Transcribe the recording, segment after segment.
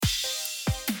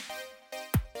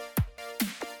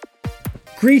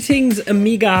Greetings,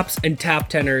 amigops and top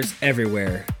teners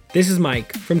everywhere. This is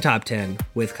Mike from Top 10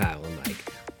 with Kyle and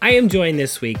Mike. I am joined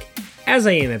this week, as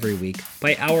I am every week,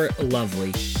 by our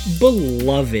lovely,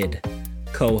 beloved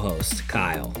co-host,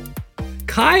 Kyle.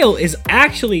 Kyle is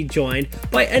actually joined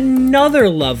by another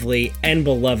lovely and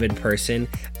beloved person,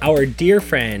 our dear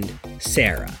friend,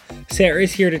 Sarah. Sarah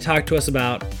is here to talk to us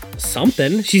about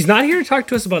something. She's not here to talk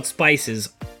to us about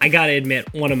spices. I gotta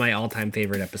admit, one of my all-time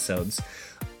favorite episodes.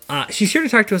 She's here to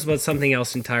talk to us about something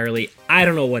else entirely. I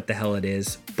don't know what the hell it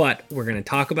is, but we're going to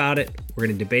talk about it. We're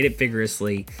going to debate it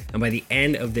vigorously. And by the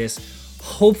end of this,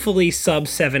 hopefully sub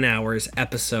 7 hours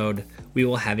episode, we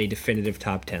will have a definitive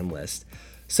top 10 list.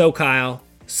 So Kyle,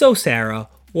 so Sarah,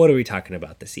 what are we talking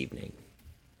about this evening?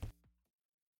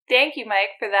 Thank you,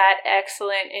 Mike, for that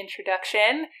excellent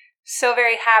introduction. So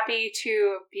very happy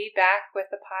to be back with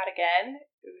the pod again.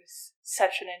 It was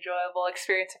such an enjoyable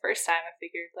experience the first time. I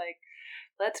figured,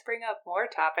 let's bring up more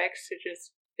topics to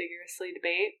just vigorously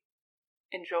debate,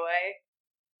 enjoy,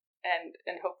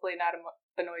 and hopefully not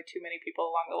annoy too many people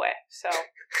along the way. So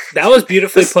that was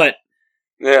beautifully put.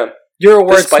 Yeah. You're a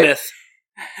wordsmith.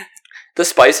 The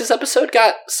spices episode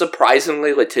got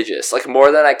surprisingly litigious,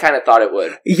 more than I kind of thought it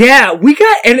would. Yeah, we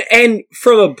got, and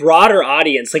from a broader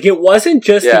audience, it wasn't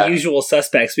just the usual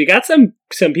suspects. We got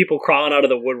some people crawling out of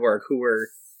the woodwork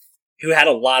who had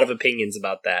a lot of opinions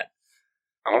about that.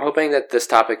 I'm hoping that this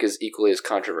topic is equally as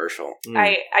controversial.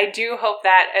 I do hope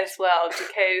that as well,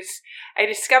 because I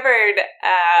discovered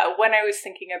when I was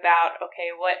thinking about,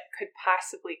 what could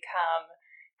possibly come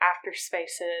after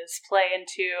spices, play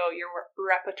into your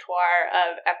repertoire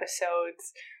of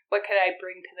episodes, what could I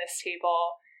bring to this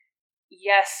table?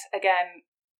 Yes, again,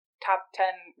 top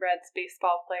 10 Reds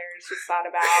baseball players was thought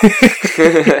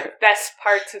about. Best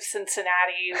parts of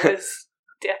Cincinnati was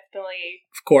definitely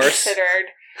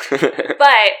considered.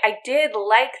 But I did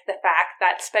like the fact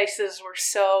that spices were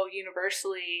so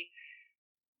universally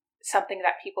something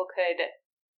that people could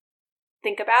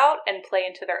think about and play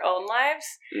into their own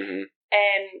lives. Mm-hmm.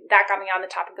 And that got me on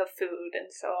the topic of food. And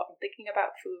so I'm thinking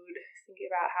about food, thinking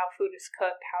about how food is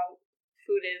cooked, how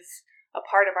food is a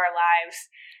part of our lives.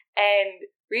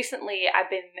 And recently I've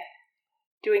been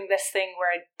doing this thing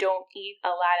where I don't eat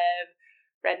a lot of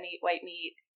red meat, white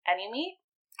meat, any meat.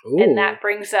 Ooh. And that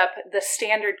brings up the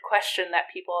standard question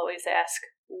that people always ask: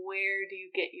 where do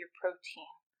you get your protein?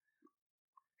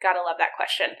 Gotta love that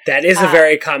question. That is a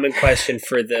very common question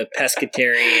for the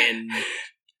pescatarian,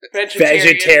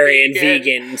 vegetarian,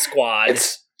 vegan squad.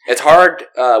 It's hard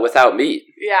without meat.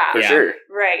 Yeah. For sure.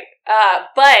 Right.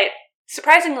 But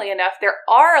surprisingly enough, there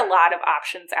are a lot of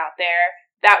options out there.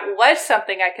 That was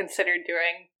something I considered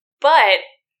doing, but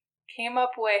came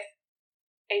up with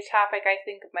a topic I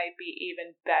think might be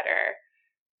even better.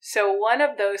 So one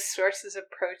of those sources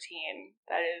of protein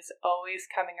that is always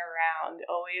coming around,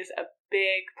 always a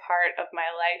big part of my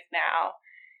life now,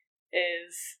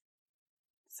 is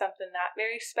something not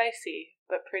very spicy,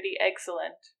 but pretty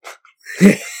excellent.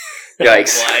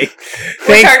 Yikes.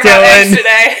 We're talking about eggs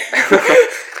today.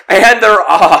 And they're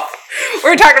off.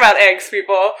 We're talking about eggs,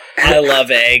 people. I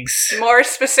love eggs. More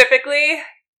specifically,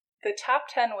 the top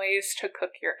 10 ways to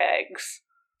cook your eggs.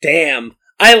 Damn.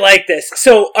 I like this.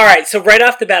 So, all right. So right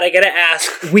off the bat, I gotta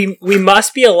ask, we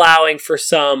must be allowing for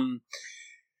some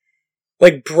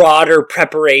broader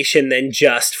preparation than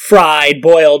just fried,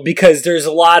 boiled, because there's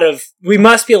a lot of, we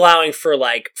must be allowing for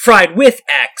fried with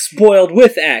X, boiled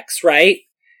with X, right?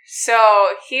 So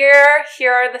here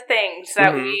are the things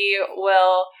that we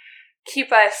will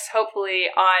keep us hopefully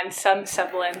on some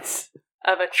semblance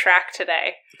of a track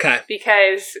today. Okay.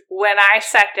 Because when I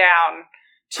sat down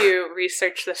to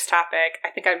research this topic, I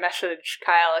think I messaged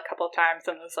Kyle a couple of times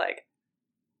and was like,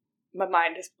 my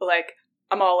mind is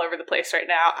I'm all over the place right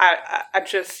now. I'm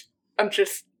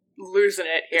just losing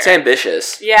it here. It's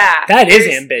ambitious. Yeah. That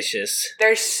is ambitious.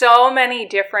 There's so many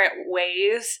different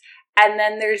ways, and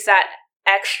then there's that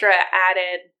extra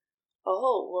added,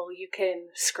 you can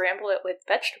scramble it with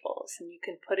vegetables, and you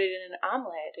can put it in an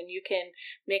omelet, and you can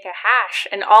make a hash,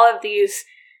 and all of these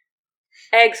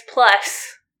eggs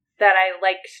plus that I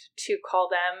like to call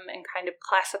them and kind of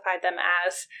classify them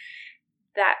as,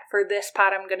 that for this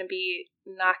pod I'm going to be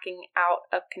knocking out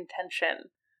of contention.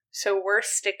 So we're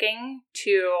sticking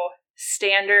to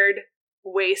standard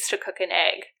ways to cook an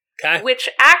egg. Okay. Which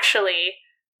actually,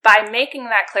 by making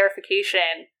that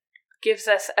clarification, gives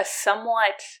us a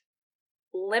somewhat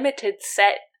limited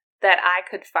set that I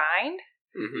could find.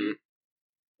 Mm-hmm.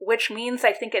 Which means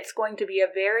I think it's going to be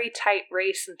a very tight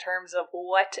race in terms of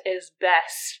what is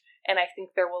best. And I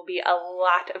think there will be a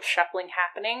lot of shuffling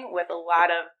happening with a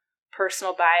lot of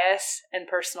personal bias and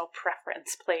personal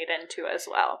preference played into as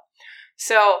well.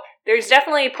 So there's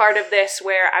definitely part of this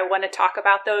where I want to talk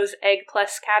about those egg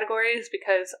plus categories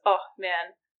because, oh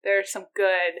man, there's some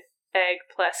good egg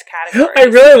plus categories. I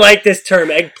really like this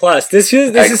term, egg plus. This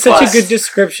is such plus. a good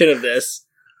description of this.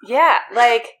 Yeah,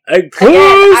 like Egg plus. again,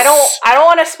 I don't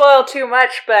want to spoil too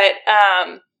much, but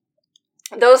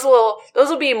those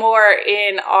will be more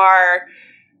in our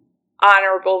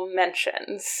honorable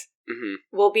mentions. Mm-hmm.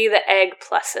 Will be the egg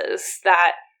pluses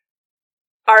that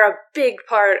are a big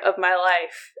part of my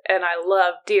life and I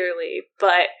love dearly,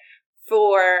 but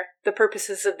for the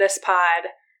purposes of this pod,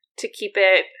 to keep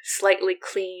it slightly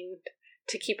clean,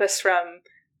 to keep us from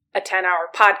a 10-hour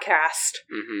podcast,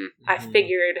 I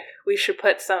figured we should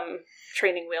put some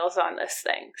training wheels on this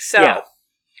thing. So,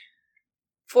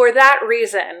 for that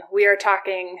reason, we are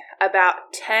talking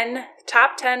about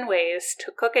top 10 ways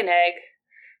to cook an egg,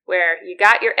 where you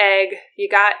got your egg, you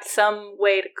got some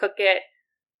way to cook it,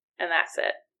 and that's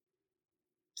it.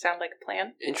 Sound like a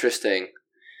plan? Interesting.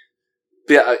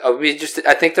 Yeah,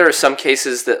 I think there are some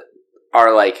cases that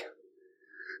are like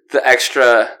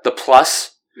the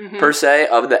plus per se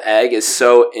of the egg is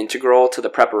so integral to the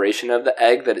preparation of the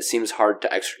egg that it seems hard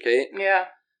to extricate. Yeah.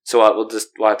 So we'll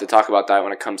have to talk about that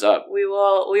when it comes up. We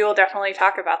will definitely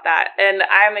talk about that. And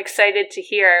I'm excited to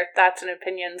hear thoughts and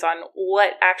opinions on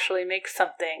what actually makes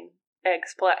something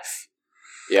eggs plus.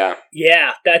 Yeah.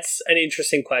 Yeah, that's an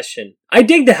interesting question. I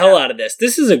dig the hell out of this.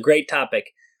 This is a great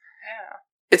topic. Yeah.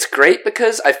 It's great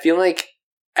because I feel like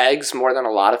eggs, more than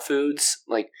a lot of foods,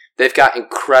 like they've got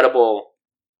incredible,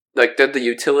 like they're the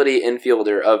utility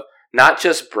infielder of not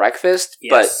just breakfast,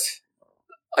 but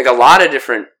like a lot of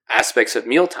different aspects of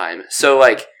mealtime. So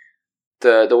like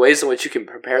the ways in which you can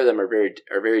prepare them are very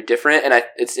different, and I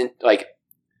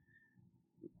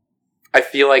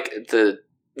feel like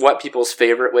what people's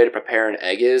favorite way to prepare an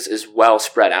egg is well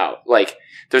spread out. Like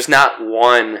there's not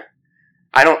one.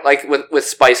 I don't like with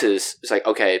spices. It's like,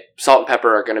 okay, salt and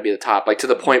pepper are going to be the top, like to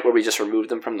the point where we just remove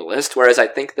them from the list. Whereas I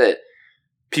think that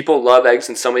people love eggs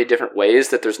in so many different ways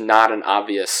that there's not an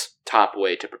obvious top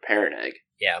way to prepare an egg.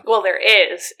 Yeah. Well, there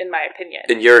is, in my opinion.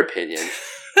 In your opinion.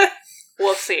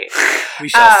 We'll see. We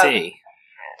shall see.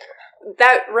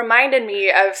 That reminded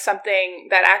me of something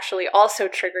that actually also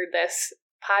triggered this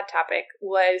pod topic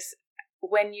was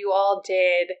when you all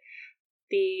did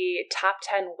the top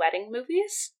 10 wedding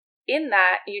movies. In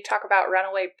that, you talk about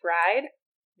Runaway Bride.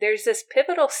 There's this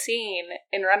pivotal scene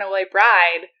in Runaway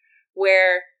Bride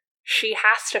where she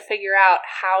has to figure out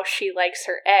how she likes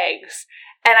her eggs.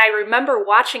 And I remember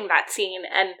watching that scene,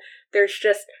 and there's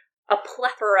just a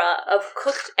plethora of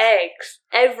cooked eggs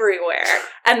everywhere.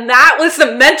 And that was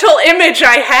the mental image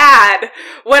I had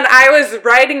when I was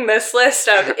writing this list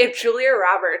of if Julia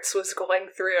Roberts was going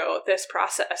through this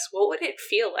process, what would it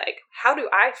feel like? How do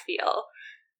I feel?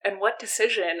 And what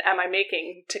decision am I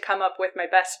making to come up with my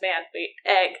best man? Wait,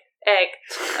 egg,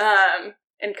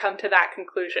 and come to that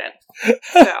conclusion.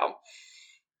 So,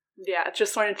 yeah,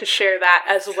 just wanted to share that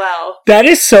as well. That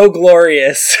is so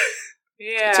glorious.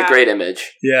 Yeah, it's a great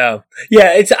image. Yeah.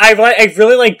 I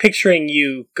really like picturing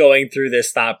you going through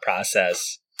this thought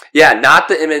process. Yeah, not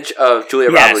the image of Julia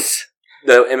Roberts.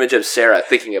 The image of Sarah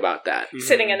thinking about that.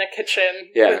 Sitting in a kitchen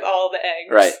with all the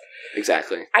eggs. Right,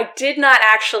 exactly. I did not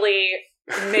actually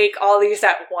make all these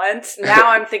at once. Now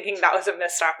I'm thinking that was a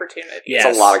missed opportunity. Yes.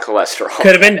 It's a lot of cholesterol.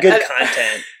 Could have been good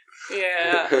content.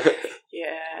 Yeah.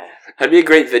 That'd be a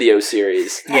great video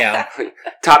series. Yeah.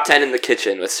 Top 10 in the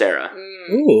kitchen with Sarah.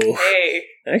 Ooh. Hey.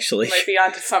 Actually. Might be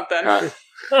onto something. Huh.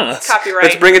 Copyright.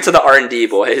 Let's bring it to the R&D,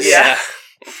 boys. Yeah.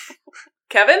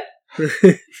 Kevin?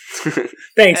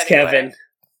 Thanks, Kevin.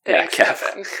 Thanks,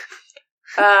 Kevin.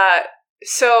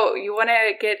 So, you want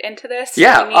to get into this?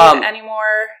 Yeah. Do you need any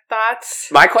more thoughts?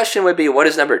 My question would be, what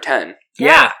is number 10?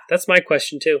 Yeah, that's my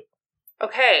question too.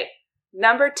 Okay.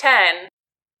 Number 10,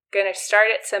 gonna start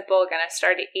it simple, gonna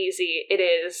start it easy. It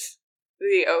is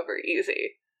the over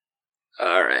easy.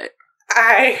 All right.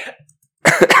 I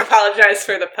apologize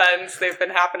for the puns. They've been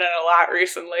happening a lot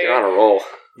recently. You're on a roll.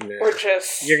 We're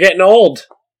just... You're getting old.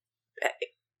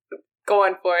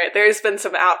 Going for it. There's been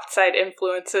some outside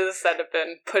influences that have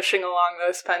been pushing along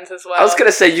those puns as well. I was going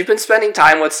to say, you've been spending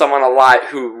time with someone a lot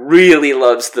who really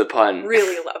loves the pun.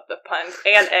 Really love the puns.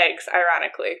 And eggs,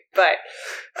 ironically. But,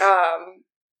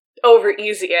 over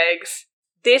easy eggs.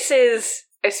 This is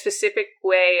a specific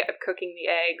way of cooking the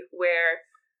egg where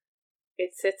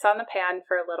it sits on the pan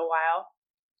for a little while.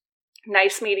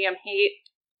 Nice medium heat,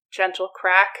 gentle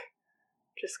crack.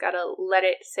 Just gotta let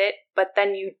it sit. But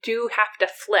then you do have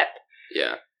to flip.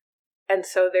 Yeah. And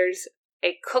so there's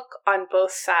a cook on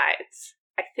both sides.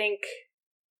 I think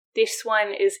this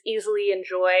one is easily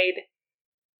enjoyed.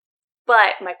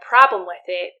 But my problem with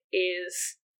it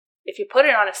is if you put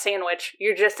it on a sandwich,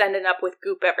 you're just ending up with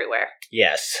goop everywhere.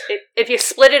 Yes. If you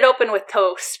split it open with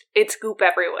toast, it's goop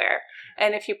everywhere.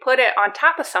 And if you put it on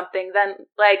top of something, then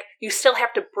like you still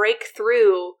have to break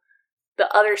through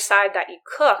the other side that you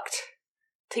cooked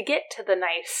to get to the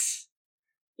nice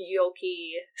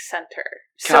yolky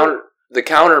center. The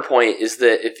counterpoint is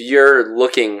that if you're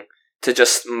looking to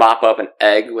just mop up an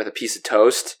egg with a piece of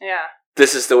toast,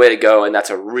 this is the way to go, and that's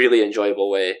a really enjoyable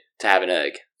way to have an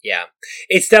egg. Yeah.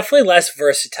 It's definitely less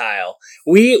versatile.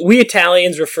 We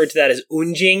Italians refer to that as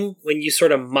unging, when you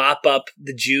sort of mop up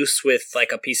the juice with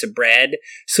like a piece of bread.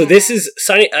 So this is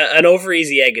an over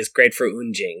easy egg is great for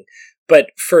unging,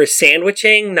 but for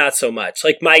sandwiching, not so much.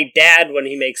 Like my dad, when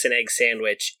he makes an egg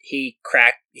sandwich, he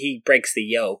breaks the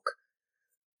yolk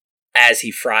as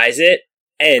he fries it,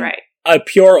 and a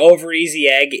pure over easy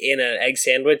egg in an egg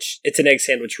sandwich, it's an egg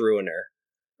sandwich ruiner.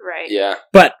 Right. Yeah.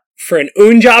 But for an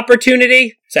unge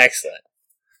opportunity, it's excellent.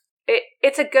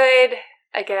 It's a good,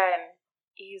 again,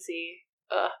 easy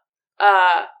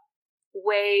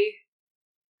way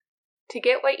to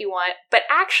get what you want, but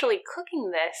actually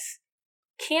cooking this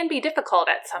can be difficult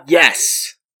at some times.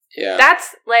 Yes. Yeah.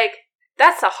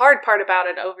 That's the hard part about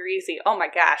an over easy. Oh my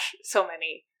gosh, so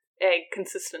many egg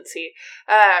consistency.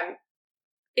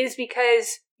 Is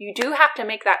because you do have to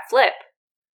make that flip,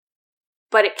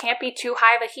 but it can't be too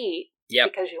high of a heat.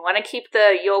 Yep. Because you want to keep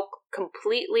the yolk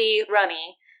completely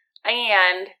runny,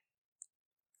 and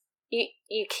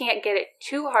you can't get it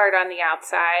too hard on the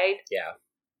outside. Yeah.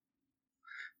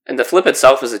 And the flip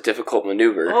itself is a difficult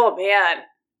maneuver. Oh, man.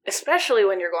 Especially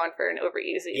when you're going for an over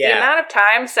easy. Yeah. The amount of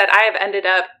times that I have ended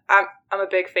up, I'm a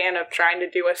big fan of trying to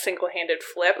do a single-handed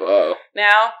flip. Whoa.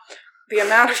 Now, the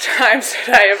amount of times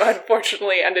that I have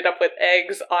unfortunately ended up with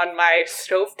eggs on my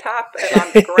stovetop and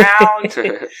on the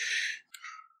ground.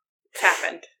 It's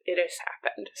happened. It has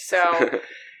happened. So,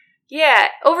 yeah,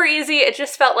 over easy, it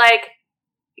just felt like,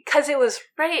 because it was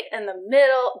right in the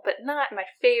middle, but not my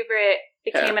favorite,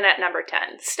 it came in at number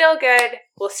 10. Still good.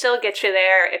 We'll still get you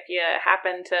there if you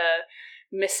happen to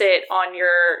miss it on your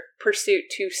pursuit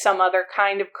to some other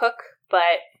kind of cook,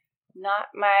 but not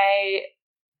my...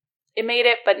 It made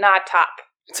it, but not top.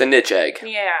 It's a niche egg.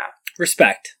 Yeah.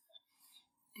 Respect.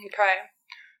 Okay.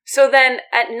 So then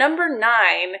at number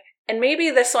 9... And maybe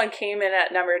this one came in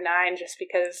at number 9 just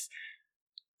because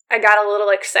I got a little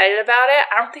excited about it.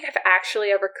 I don't think I've actually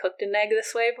ever cooked an egg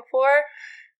this way before.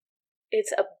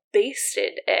 It's a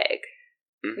basted egg.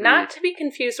 Mm-hmm. Not to be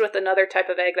confused with another type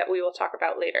of egg that we will talk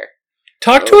about later.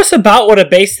 Talk to us about what a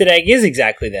basted egg is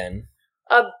exactly then.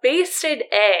 A basted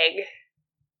egg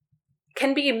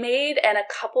can be made in a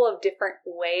couple of different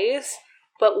ways,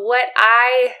 but what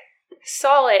I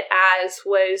saw it as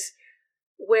was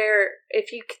where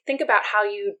if you think about how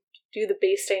you do the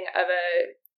basting of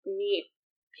a meat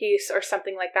piece or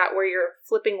something like that, where you're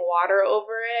flipping water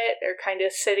over it or kind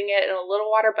of sitting it in a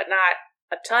little water, but not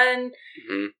a ton.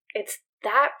 Mm-hmm. It's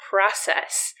that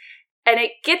process. And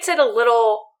it gets it a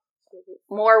little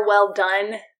more well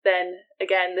done than,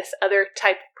 again, this other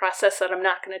type of process that I'm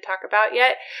not going to talk about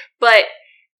yet. But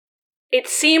it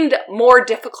seemed more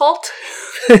difficult.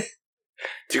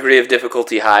 Degree of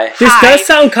difficulty high. This does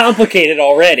sound complicated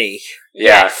already.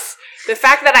 Yeah. Yes. The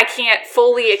fact that I can't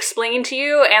fully explain to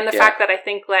you, and the fact that I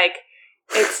think, like,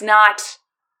 it's not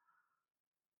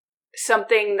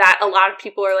something that a lot of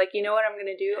people are like, you know what I'm going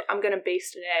to do? I'm going to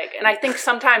baste an egg. And I think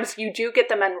sometimes you do get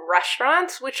them in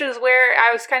restaurants, which is where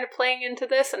I was kind of playing into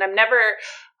this, and I'm never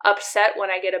upset when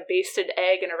I get a basted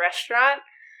egg in a restaurant.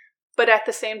 But at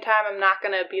the same time, I'm not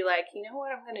going to be like, you know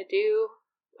what I'm going to do?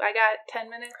 I got 10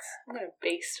 minutes. I'm going to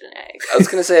baste an egg. I was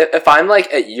going to say, if I'm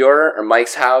like at your or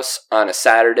Mike's house on a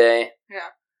Saturday,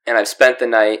 and I've spent the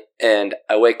night, and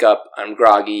I wake up, I'm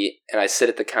groggy, and I sit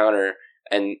at the counter,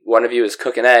 and one of you is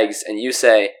cooking eggs, and you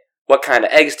say, what kind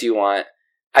of eggs do you want?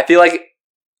 I feel like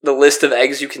the list of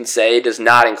eggs you can say does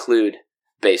not include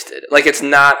basted. Like, it's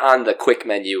not on the quick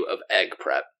menu of egg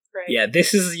prep. Right. Yeah,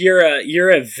 this is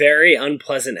you're a very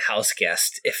unpleasant house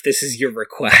guest if this is your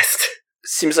request.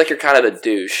 Seems like you're kind of a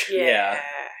douche. Yeah.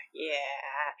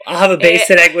 I'll have a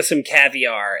basted egg with some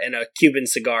caviar and a Cuban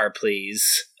cigar,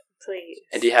 please. Please.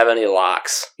 And do you have any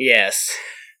lox? Yes.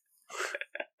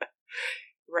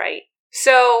 Right.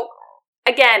 So,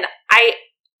 again, I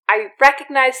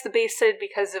recognize the basted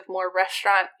because of more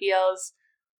restaurant feels.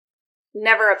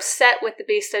 Never upset with the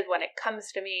basted when it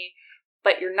comes to me,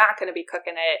 but you're not going to be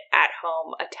cooking it at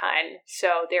home a ton.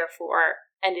 So, therefore,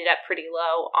 ended up pretty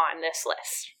low on this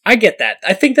list. I get that.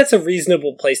 I think that's a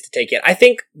reasonable place to take it. I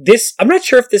think I'm not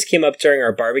sure if this came up during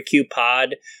our barbecue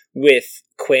pod with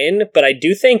Quinn, but I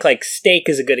do think like steak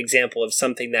is a good example of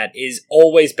something that is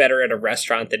always better at a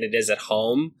restaurant than it is at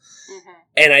home. Mm-hmm.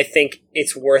 And I think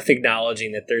it's worth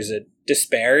acknowledging that there's a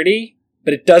disparity,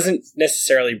 but it doesn't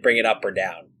necessarily bring it up or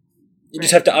down. You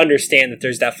just have to understand that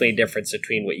there's definitely a difference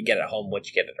between what you get at home and what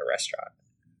you get at a restaurant.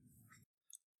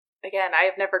 Again, I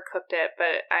have never cooked it,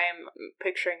 but I am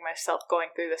picturing myself going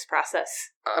through this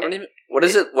process. What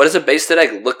is it? What does a basted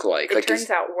egg look like? It turns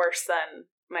out worse than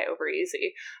my Over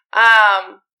Easy.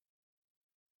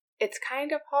 It's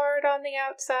kind of hard on the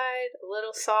outside, a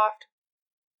little soft.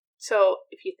 So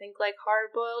if you think like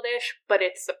hard-boiled-ish, but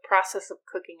it's the process of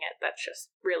cooking it that's just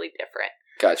really different.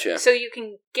 Gotcha. So you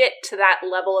can get to that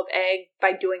level of egg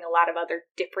by doing a lot of other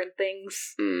different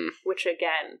things, which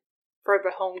again, for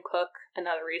the home cook,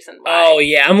 another reason why. Oh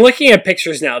yeah, I'm looking at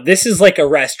pictures now. This is like a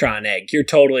restaurant egg. You're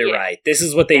totally right. This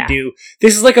is what they do.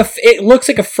 This is like it looks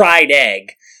like a fried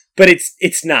egg, but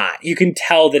it's not. You can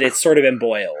tell that it's sort of been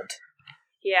boiled.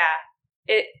 Yeah.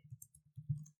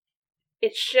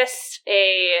 It's just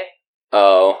a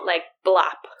like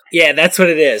blop. Yeah, that's what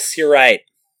it is. You're right.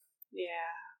 Yeah.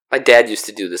 My dad used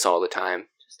to do this all the time.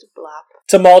 Just a blop.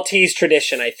 It's a Maltese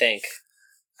tradition, I think.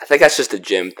 I think that's just a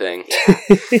gym thing.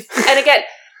 Yeah. And again,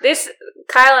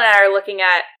 Kyle and I are looking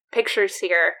at pictures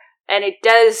here, and it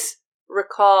does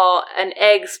recall an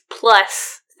eggs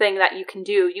plus thing that you can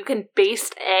do. You can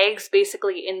baste eggs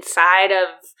basically inside of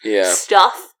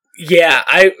stuff. Yeah,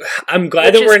 I'm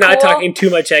glad that we're not talking too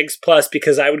much eggs plus,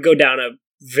 because I would go down a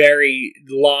very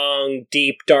long,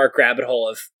 deep, dark rabbit hole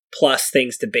of plus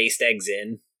things to baste eggs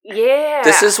in. Yeah.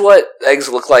 This is what eggs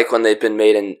look like when they've been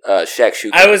made in shakshuka.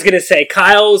 I was going to say,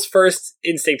 Kyle's first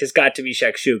instinct has got to be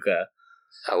shakshuka.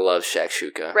 I love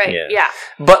shakshuka. Right, yeah.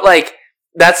 But, like,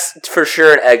 that's for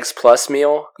sure an eggs plus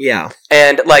meal. Yeah.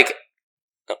 And, like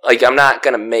I'm not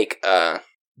going to make...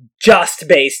 just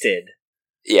basted.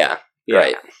 Yeah,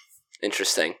 right.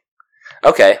 Interesting.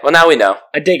 Okay, well, now we know.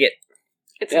 I dig it.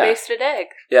 It's a basted egg.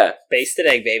 Yeah. Basted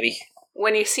egg, baby.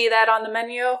 When you see that on the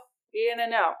menu, you're going to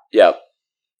know. Yep.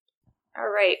 All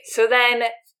right, so then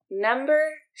number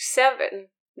 7.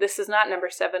 This is not number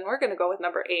 7. We're going to go with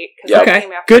number 8. Yep. Okay,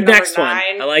 good next 9.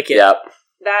 One. I like it. Yep.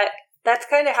 That's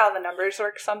kind of how the numbers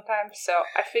work sometimes, so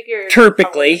I figured...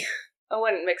 Typically. I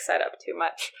wouldn't mix that up too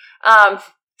much.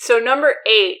 So number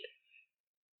 8,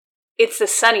 it's the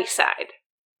sunny side.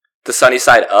 The sunny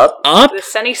side up? Up? The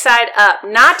sunny side up.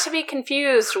 Not to be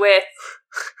confused with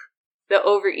the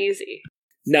Over Easy.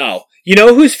 No. You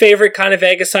know whose favorite kind of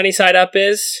egg a sunny side up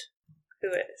is? Who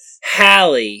is?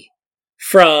 Hallie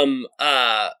from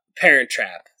Parent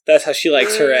Trap. That's how she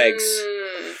likes her eggs.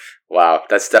 Wow,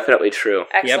 that's definitely true.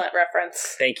 Excellent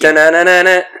reference. Thank you.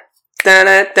 I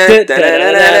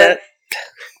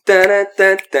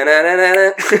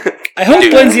hope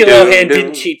Lindsay Lohan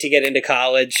didn't cheat to get into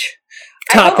college.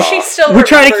 I hope she still we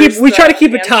try to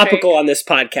keep it topical on this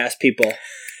podcast, people.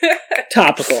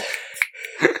 Topical.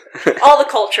 All the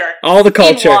culture. All the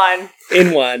culture.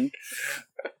 In one.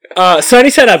 Sunny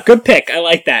side up. Good pick. I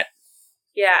like that.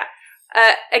 Yeah.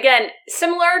 Again,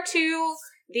 similar to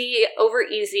the Over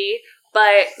Easy,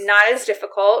 but not as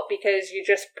difficult because you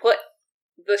just put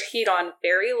the heat on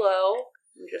very low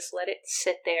and just let it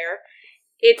sit there.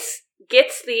 It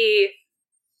gets the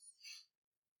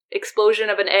explosion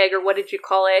of an egg, or what did you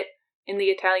call it in the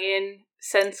Italian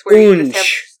sense? Where you just have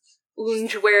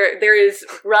unge, where there is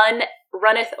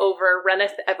runneth over,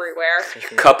 runneth everywhere.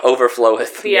 Cup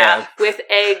overfloweth. Yeah, with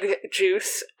egg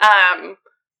juice.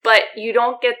 But you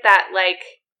don't get that, like,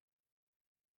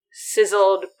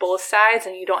 sizzled both sides,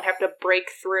 and you don't have to break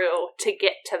through to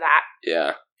get to that.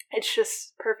 Yeah. It's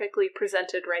just perfectly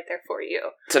presented right there for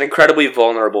you. It's an incredibly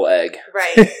vulnerable egg.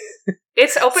 Right.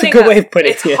 It's opening It's a good way of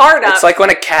putting it. It's hard up. It's like when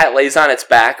a cat lays on its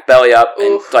back, belly up,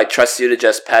 and, like, trusts you to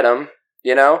just pet him,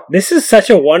 you know? This is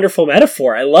such a wonderful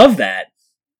metaphor. I love that.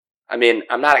 I mean,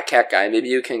 I'm not a cat guy. Maybe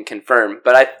you can confirm.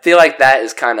 But I feel like that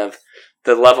is kind of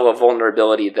the level of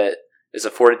vulnerability that is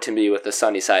afforded to me with a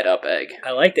sunny side up egg.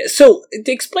 I like that. So,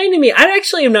 explain to me, I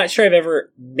actually am not sure I've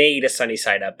ever made a sunny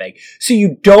side up egg. So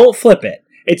you don't flip it.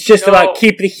 It's just about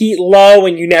keep the heat low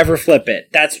and you never flip it.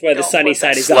 That's where the sunny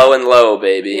side is slow and low,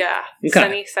 baby. Yeah. Okay.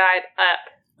 Sunny side up.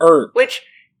 Which,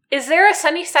 is there a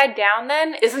sunny side down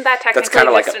then? Isn't that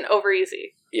technically just an Over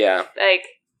Easy? Yeah. Like,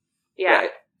 yeah.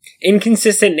 Right.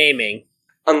 Inconsistent naming.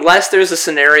 unless there's a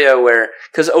scenario where,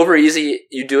 because over easy,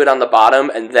 you do it on the bottom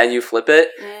and then you flip it.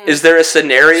 Is there a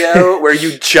scenario where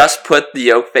you just put the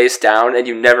yolk face down and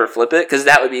you never flip it? Because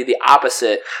that would be the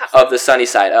opposite of the sunny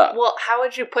side up. Well, how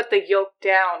would you put the yolk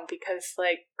down? Because,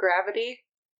 like, gravity?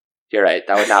 You're right.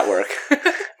 That would not work.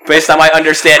 Based on my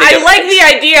understanding. I like the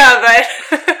idea,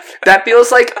 but... That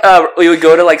feels like we would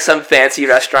go to like some fancy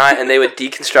restaurant and they would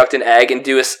deconstruct an egg and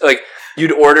do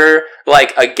you'd order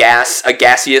like a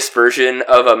gaseous version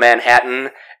of a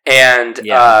Manhattan and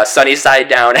sunny side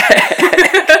down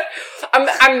egg.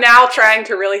 I'm now trying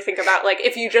to really think about, like,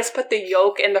 if you just put the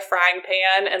yolk in the frying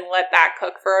pan and let that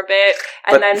cook for a bit,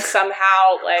 and then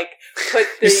somehow, like, put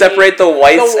you separate the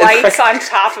whites on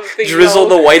top of the drizzle yolk.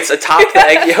 The whites atop the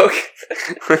egg yolk.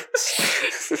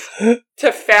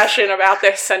 To fashion about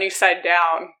this sunny side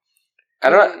down.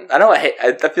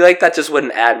 I feel like that just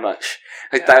wouldn't add much.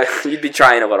 Like that, you'd be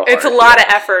trying a little hard. It's a lot of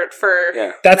effort for...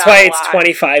 Yeah. That's why it's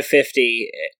 $25.50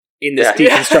 in this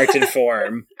deconstructed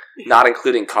form. Not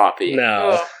including coffee.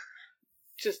 No. Oh,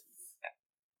 just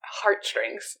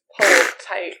heartstrings pulled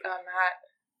tight on that.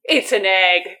 It's an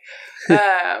egg.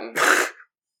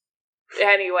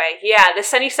 Anyway, yeah, the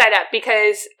sunny side up,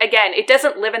 because, again, it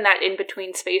doesn't live in that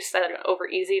in-between space that an over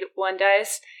easy one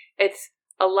does. It's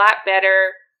a lot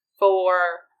better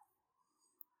for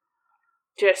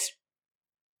just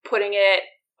putting it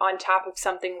on top of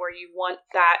something where you want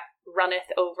that runneth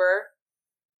over.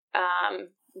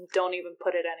 Don't even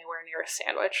put it anywhere near a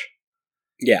sandwich.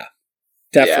 Yeah,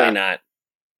 definitely not.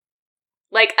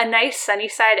 Like a nice sunny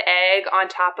side egg on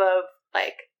top of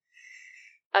like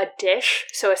a dish.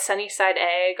 So a sunny side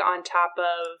egg on top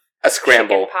of a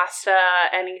scramble, chicken pasta,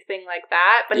 anything like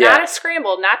that. But not a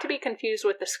scramble, not to be confused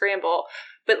with the scramble,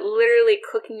 but literally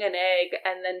cooking an egg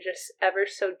and then just ever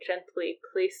so gently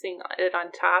placing it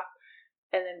on top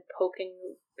and then poking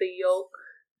the yolk.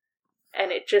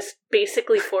 And it just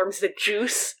basically forms the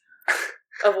juice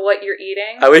of what you're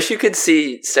eating. I wish you could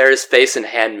see Sarah's face and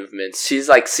hand movements. She's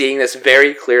like seeing this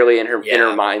very clearly in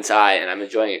her mind's eye, and I'm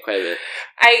enjoying it quite a bit.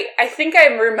 I think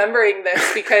I'm remembering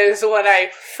this because when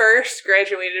I first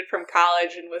graduated from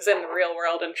college and was in the real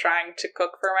world and trying to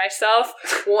cook for myself,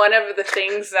 one of the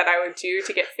things that I would do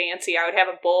to get fancy, I would have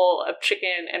a bowl of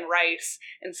chicken and rice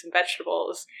and some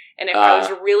vegetables. And if I was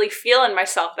really feeling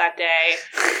myself that day,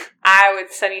 I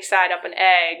would sunny side up an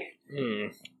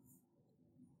egg.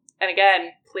 And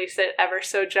again, place it ever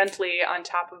so gently on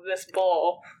top of this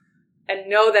bowl and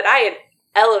know that I had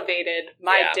elevated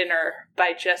my dinner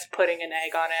by just putting an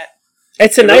egg on it.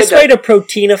 It's a nice way to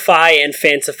proteinify and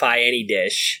fancify any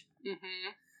dish.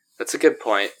 Mm-hmm. That's a good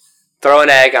point. Throw an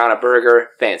egg on a burger,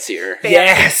 fancier.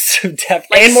 Yes, like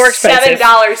and more expensive.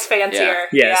 $7 fancier. Yeah.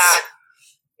 Yes.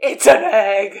 Yeah. It's an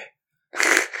egg.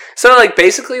 So, like,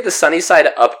 basically the sunny side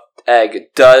up egg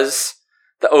does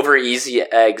the over easy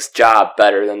egg's job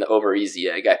better than the over easy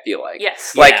egg, I feel like.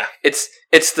 Yes. Like, it's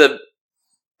the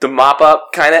mop up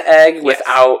kind of egg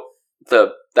without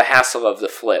the hassle of the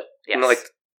flip. Yes. You know, like,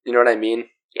 you know what I mean?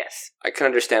 Yes. I can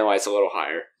understand why it's a little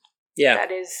higher. Yeah.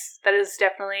 That is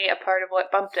definitely a part of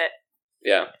what bumped it.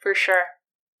 Yeah. For sure.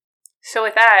 So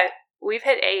with that, we've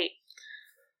hit 8.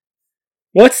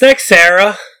 What's next,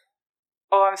 Sarah?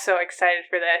 Oh, I'm so excited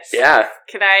for this. Yeah.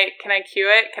 Can I cue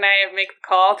it? Can I make the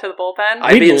call to the bullpen?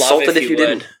 I'd be insulted if you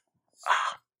didn't.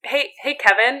 Oh, hey,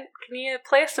 Kevin, can you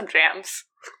play us some jams?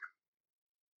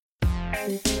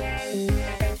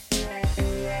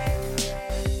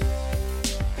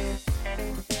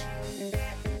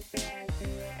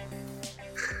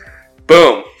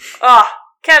 Boom. Oh,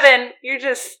 Kevin, you're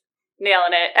just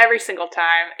nailing it every single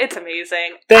time. It's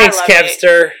amazing. Thanks,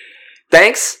 Kevster.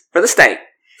 Thanks for the stank.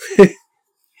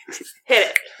 Hit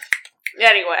it.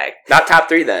 Anyway. Not top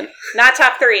 3 then. Not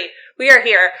top 3. We are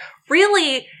here.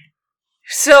 Really,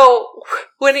 so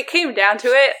when it came down to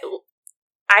it,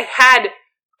 I had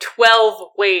 12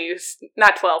 ways,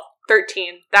 not 12,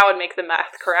 13. That would make the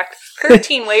math correct.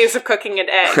 13 ways of cooking an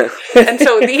egg. And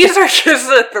so these are just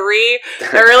the 3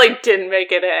 that really didn't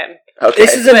make it in. Okay.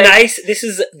 This is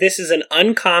a this is an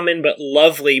uncommon but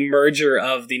lovely merger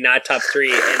of the not top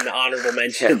 3 and the honorable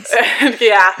mentions.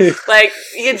 Yeah. Like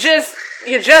you just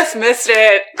missed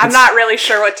it. I'm not really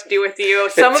sure what to do with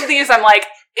you. Some of these I'm like,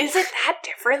 is it that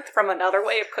different from another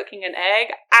way of cooking an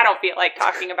egg? I don't feel like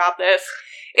talking about this.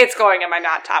 It's going in my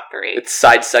not top 3. It's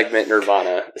side segment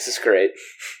Nirvana. This is great.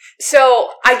 So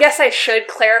I guess I should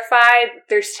clarify.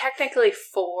 There's technically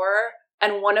 4,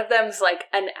 and one of them's like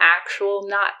an actual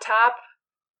not top.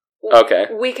 Okay.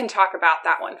 We can talk about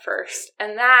that one first.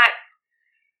 And that,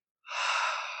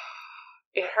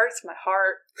 it hurts my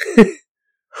heart.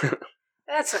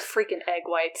 That's a freaking egg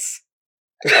whites.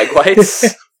 Egg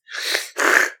whites?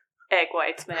 egg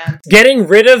whites, man. Getting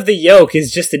rid of the yolk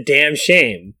is just a damn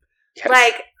shame. Yes.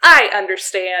 Like, I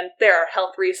understand there are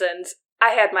health reasons.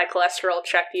 I had my cholesterol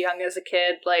checked young as a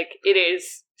kid. Like, it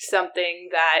is something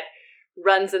that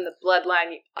runs in the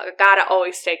bloodline. You gotta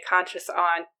always stay conscious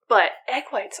on. But egg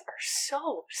whites are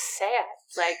so sad.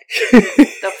 Like,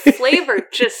 the flavor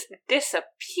just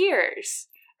disappears.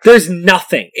 There's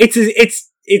nothing.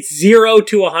 It's 0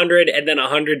 to 100 and then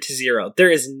 100 to 0.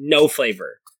 There is no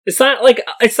flavor. It's not like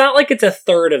it's a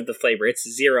third of the flavor. It's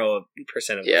 0%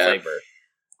 of the flavor.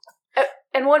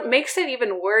 And what makes it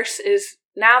even worse is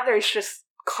now there's just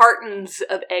cartons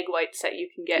of egg whites that you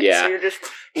can get. Yeah. So you're just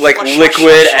like slush, liquid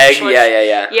slush, slush, egg. slush.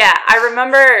 Yeah. Yeah, I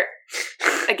remember,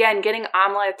 again, getting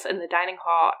omelets in the dining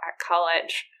hall at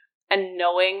college and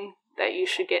knowing that you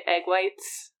should get egg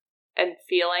whites and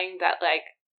feeling that, like,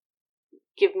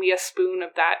 give me a spoon of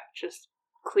that just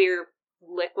clear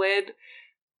liquid,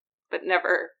 but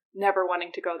never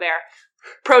wanting to go there.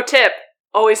 Pro tip,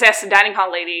 always ask the dining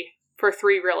hall lady for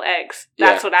 3 real eggs.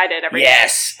 That's what I did every day.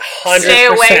 Yes, 100%. Stay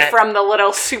away from the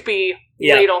little soupy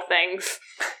ladle things.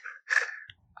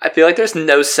 I feel like there's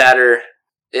no sadder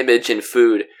image in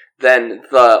food than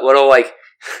the little, like,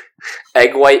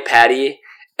 egg white patty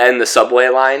and the Subway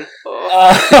line.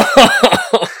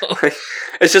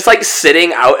 It's just, like,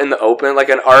 sitting out in the open, like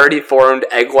an already formed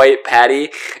egg white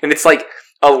patty, and it's, like,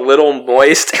 a little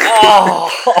moist.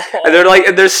 And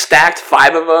they're stacked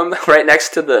 5 of them right next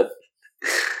to the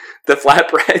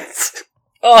flatbreads.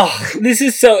 Oh, this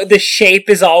is so... The shape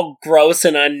is all gross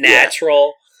and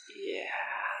unnatural.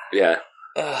 Yeah.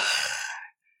 Ugh.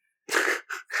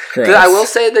 But I will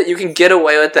say that you can get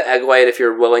away with the egg white if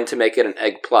you're willing to make it an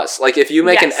egg plus. Like, if you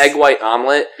make an egg white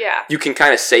omelet, you can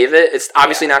kind of save it. It's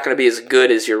obviously not going to be as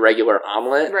good as your regular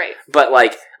omelet. Right. But,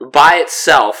 like, by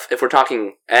itself, if we're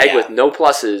talking egg with no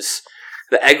pluses,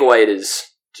 the egg white is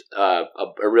a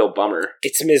real bummer.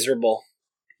 It's miserable.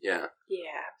 Yeah.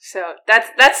 Yeah. So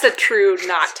that's the true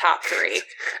not top 3.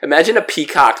 Imagine a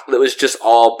peacock that was just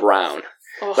all brown.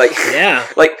 Oh. Like, yeah.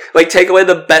 Like take away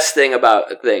the best thing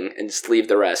about a thing and just leave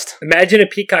the rest. Imagine a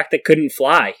peacock that couldn't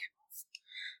fly.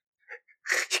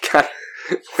 What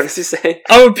does he say?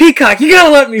 I'm a peacock, you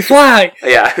gotta let me fly!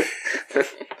 Yeah.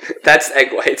 That's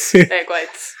egg whites. Egg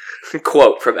whites.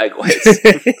 Quote from egg whites.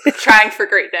 Trying for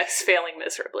greatness, failing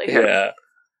miserably. Yeah.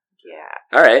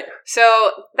 Alright.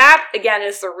 So that, again,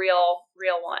 is the real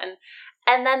one.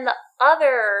 And then the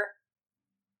other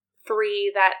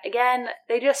 3 that, again,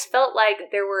 they just felt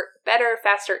like there were better,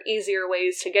 faster, easier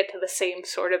ways to get to the same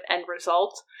sort of end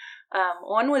result.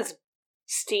 One was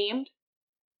steamed.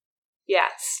 Yeah,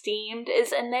 steamed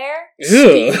is in there.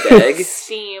 Ew. Steamed egg.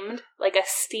 Steamed, like a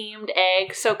steamed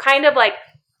egg. So kind of like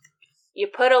you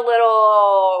put a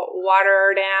little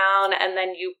water down and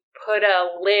then you put a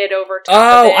lid over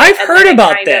top of it. I've heard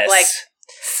about kind this. Of, like,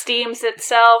 steams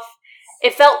itself.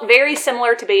 It felt very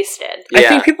similar to basted. I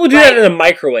think people do that in a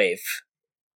microwave.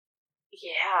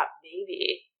 Yeah,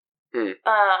 maybe.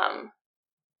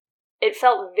 It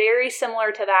felt very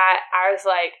similar to that. I was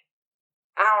like,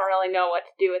 I don't really know what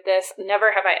to do with this.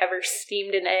 Never have I ever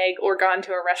steamed an egg or gone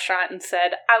to a restaurant and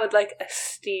said, I would like a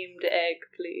steamed egg,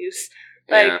 please.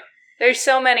 Like, there's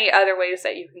so many other ways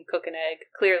that you can cook an egg,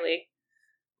 clearly.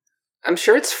 I'm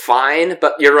sure it's fine,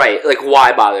 but you're right. Like,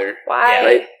 why bother? Why?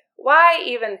 Right? Why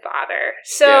even bother?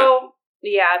 So,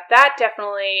 yeah, that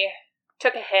definitely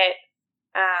took a hit.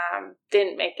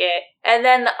 Didn't make it. And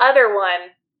then the other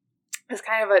one is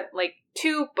kind of a, like,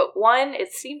 2, but 1.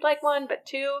 It seemed like 1, but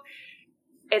 2.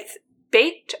 It's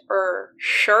baked or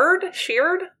shirred?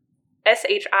 Shirred?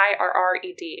 Shirred.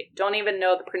 Don't even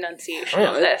know the pronunciation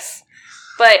of this.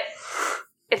 But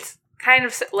it's kind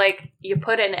of like you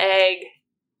put an egg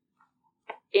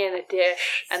in a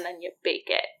dish and then you bake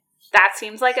it. That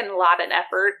seems like a lot of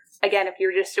effort. Again, if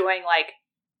you're just doing, like,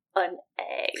 an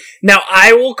egg. Now,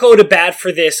 I will go to bat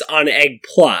for this on Egg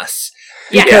Plus.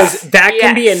 Because that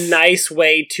can be a nice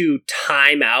way to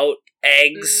time out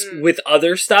eggs with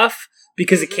other stuff.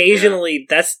 Because occasionally,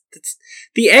 that's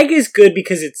the egg is good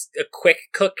because it's a quick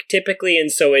cook typically,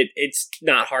 and so it's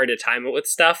not hard to time it with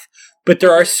stuff. But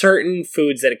there are certain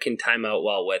foods that it can time out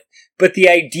well with. But the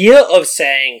idea of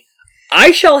saying,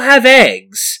 I shall have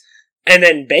eggs, and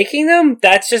then baking them,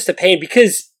 that's just a pain.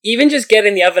 Because even just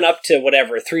getting the oven up to,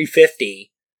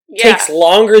 350 takes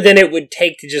longer than it would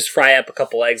take to just fry up a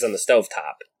couple eggs on the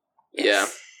stovetop.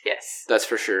 Yes. That's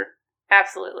for sure.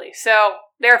 Absolutely. So,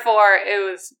 therefore, it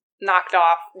was knocked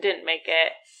off, didn't make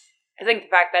it. I think the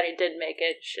fact that it did make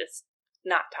it is just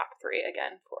not top 3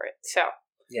 again for it. So,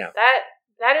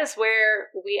 that is where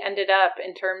we ended up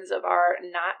in terms of our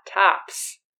not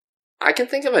tops. I can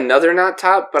think of another not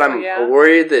top, but I'm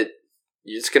worried that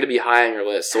It's going to be high on your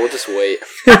list, so we'll just wait.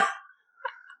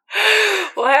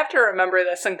 We'll have to remember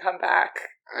this and come back.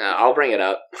 I'll bring it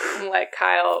up. And let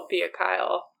Kyle be a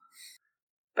Kyle.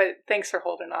 But thanks for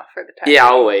holding off for the time. Yeah,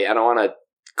 I'll wait. I don't want to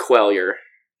quell your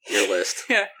list.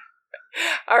 Yeah.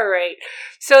 All right.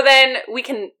 So then we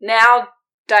can now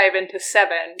dive into 7.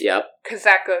 Yep. Because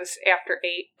that goes after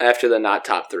 8. After the not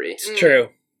top 3. It's true.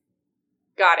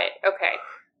 Got it. Okay.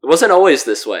 It wasn't always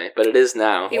this way, but it is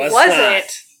now. It Was wasn't. not.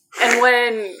 And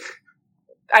when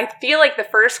I feel like the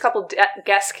first couple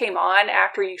guests came on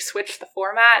after you switched the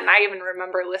format, and I even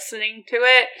remember listening to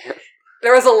it,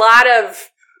 there was a lot of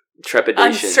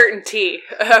Trepidation. uncertainty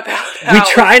about how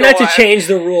We try it not to was. change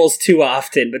the rules too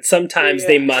often, but sometimes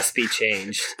they must be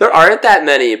changed. There aren't that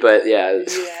many, but yeah.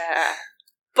 Yeah.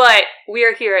 But we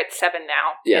are here at 7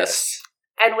 now. Yes.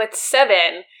 And with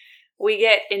 7, we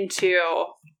get into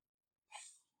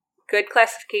good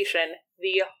classification,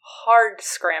 the hard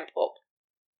scrambled.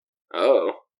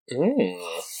 Oh.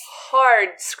 Hard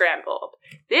scrambled.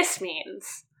 This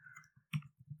means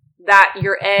that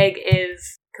your egg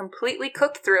is completely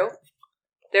cooked through.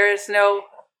 There is no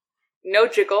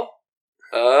jiggle.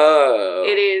 Oh.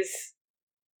 It is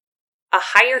a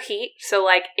higher heat. So,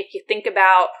 like, if you think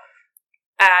about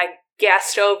a gas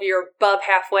stove, you're above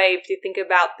halfway. If you think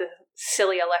about the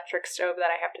silly electric stove that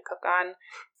I have to cook on,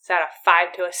 it's at a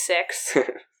 5 to a 6.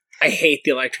 I hate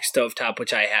the electric stovetop,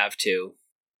 which I have too.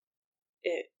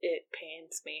 It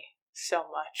pains me so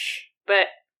much. But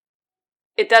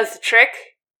it does the trick.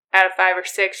 Out of 5 or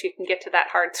 6, you can get to that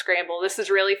hard scramble. This is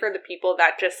really for the people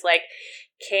that just, like,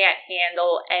 can't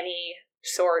handle any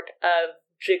sort of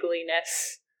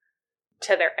jiggliness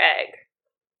to their egg.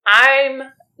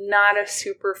 I'm not a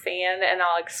super fan, and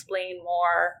I'll explain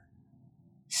more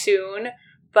soon,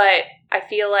 but I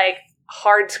feel like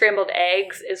hard scrambled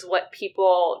eggs is what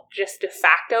people just de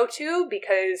facto to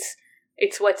because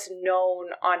it's what's known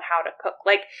on how to cook.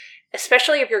 Like,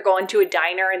 especially if you're going to a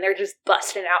diner and they're just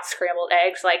busting out scrambled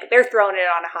eggs, like, they're throwing it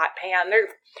on a hot pan. They're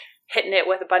hitting it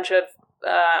with a bunch of,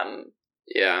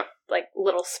 yeah. like,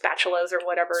 little spatulas or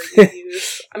whatever you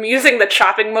use. I'm using the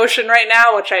chopping motion right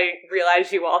now, which I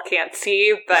realize you all can't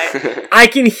see, but... I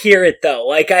can hear it though.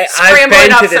 Like I've Scrambling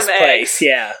been up to this some place. eggs.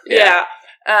 Yeah. Yeah.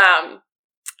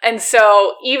 And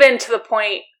so even to the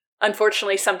point,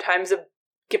 unfortunately, sometimes of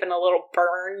giving a little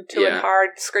burn to a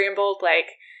hard scrambled, like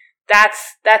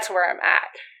that's where I'm at.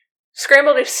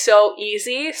 Scrambled is so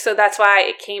easy, so that's why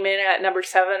it came in at number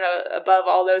 7 above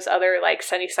all those other like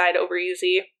Sunnyside over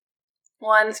easy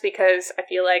ones, because I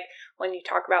feel like when you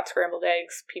talk about scrambled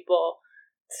eggs, people,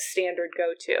 it's a standard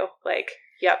go-to. Like,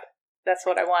 yep, that's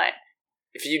what I want.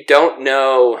 If you don't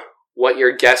know what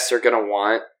your guests are going to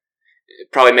want,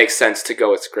 it probably makes sense to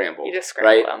go with scrambled. You just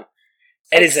scramble right? them.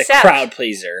 It is a Except crowd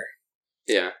pleaser.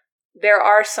 Yeah. there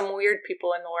are some weird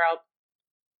people in the world,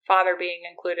 father being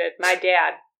included. My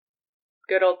dad,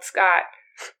 good old Scott,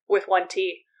 with 1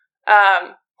 T.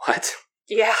 What?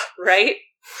 Yeah, right?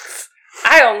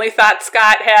 I only thought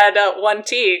Scott had 1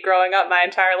 T growing up my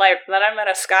entire life. And then I met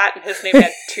a Scott and his name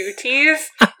had 2 T's.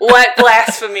 What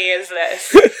blasphemy is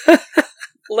this?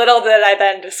 Little did I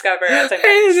then discover as I met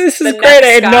Hey, this is the great. next I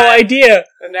had no Scott. idea.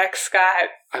 The next Scott.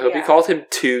 I hope you called him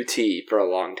 2T for a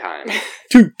long time.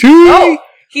 2 T. Oh,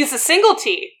 he's a single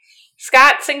T.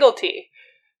 Scott single T.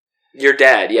 Your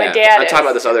dad, yeah. My dad I'm talking is.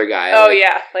 about this other guy. Oh, like,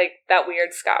 yeah, like that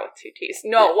weird Scott with 2 T's.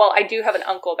 No, well, I do have an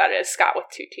uncle that is Scott with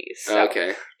 2 T's. So,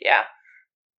 okay. yeah.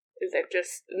 They've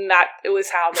just not, it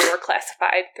was how they were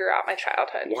classified throughout my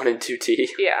childhood. 1 and 2T.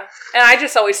 Yeah. And I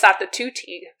just always thought the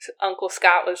 2T Uncle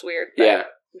Scott was weird. But Yeah.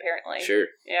 apparently. Sure.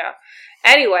 Yeah.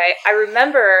 Anyway, I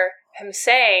remember him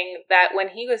saying that when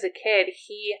he was a kid,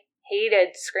 he hated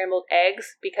scrambled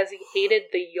eggs because he hated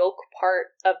the yolk part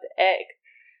of the egg.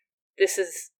 This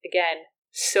is, again,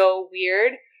 so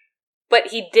weird. But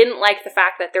he didn't like the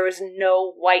fact that there was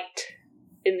no white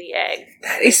in the egg.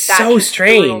 That is That so just threw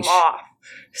him strange. off.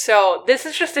 So this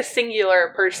is just a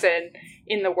singular person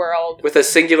in the world With a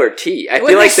singular T. I With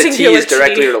feel a like the T singular is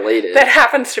directly T related. that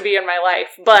happens to be in my life.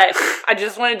 But I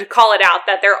just wanted to call it out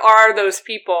that there are those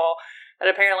people that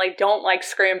apparently don't like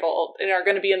scrambled and are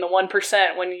going to be in the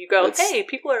 1% when you go, That's hey,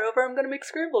 people are over, I'm going to make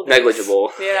scrambled eggs.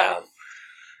 negligible. Yeah.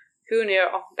 Who knew?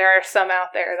 There are some out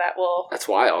there that will... That's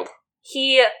wild.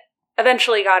 He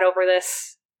eventually got over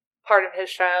this part of his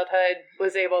childhood,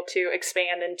 was able to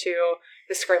expand into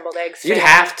the scrambled eggs. You'd fan.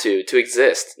 have to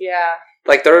exist. Yeah.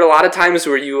 Like, there are a lot of times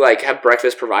where you, like, have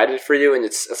breakfast provided for you, and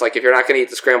it's like, if you're not going to eat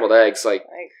the scrambled eggs, like,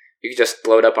 you could just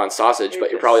load up on sausage,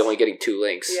 but you're probably only getting 2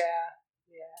 links. Yeah.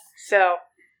 So,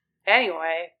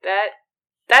 anyway,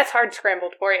 that's hard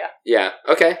scrambled for you. Yeah,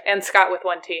 okay. And Scott with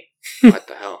 1 T. What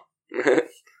the hell?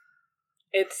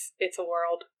 It's a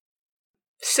world.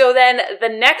 So then the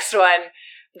next one,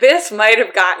 this might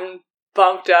have gotten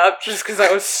bumped up just because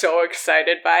I was so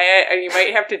excited by it, and you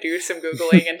might have to do some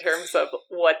Googling in terms of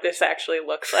what this actually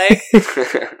looks like.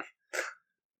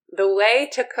 The way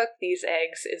to cook these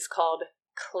eggs is called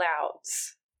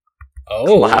clouds.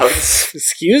 Oh, Clouds.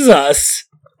 Excuse us.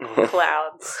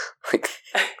 Clouds. Like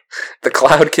the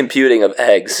cloud computing of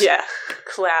eggs. Yeah,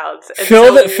 clouds. And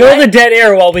Fill so the dead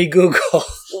air while we Google.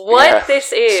 What Yeah.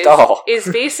 this is Stall.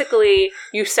 basically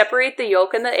you separate the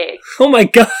yolk and the egg. Oh my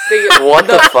god. What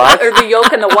the fuck? Or the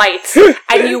yolk and the whites.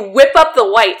 And you whip up the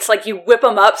whites. Like, you whip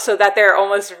them up so that they're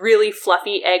almost really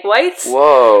fluffy egg whites.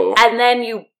 Whoa. And then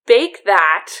you bake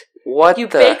that. What You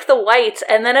the? bake the whites,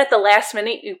 and then at the last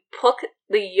minute, you put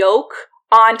the yolk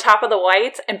on top of the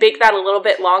whites and bake that a little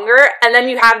bit longer. And then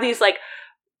you have these, like,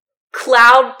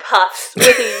 cloud puffs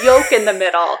with a yolk in the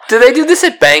middle. Do they do this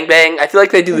at Bang Bang? I feel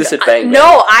like they do this at Bang Bang.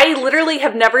 No, I literally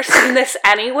have never seen this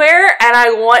anywhere, and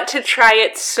I want to try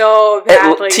it so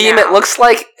badly. It looks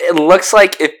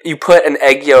like if you put an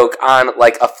egg yolk on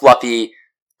like a fluffy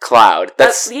cloud.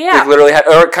 That's yeah. like, literally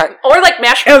Or like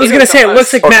mashed potatoes. I was gonna say, it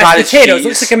looks like Or mashed cottage potatoes. cheese. It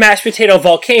looks like a mashed potato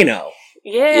volcano.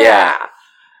 Yeah.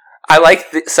 I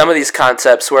like some of these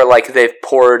concepts where like they've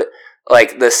poured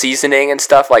like the seasoning and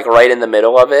stuff like right in the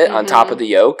middle of it on top of the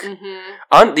yolk.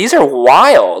 Mm-hmm. These are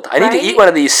wild. I need to eat one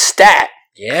of these stat.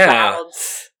 Yeah.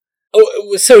 Clouds.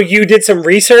 Oh, so you did some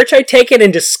research, I take it,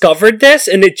 and discovered this,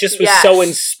 and it just was so Yes.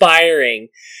 inspiring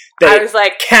that I was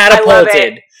like, catapulted I love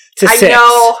it. to I 6.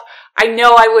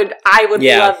 know I would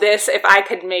Yeah. love this if I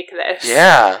could make this.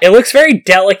 Yeah. It looks very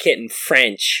delicate and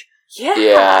French. Yeah.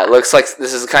 Yeah, it looks like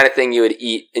this is the kind of thing you would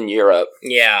eat in Europe.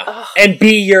 Yeah. Ugh. And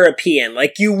be European.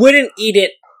 Like, you wouldn't eat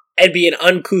it and be an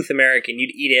uncouth American.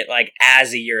 You'd eat it, like,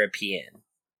 as a European.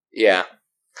 Yeah.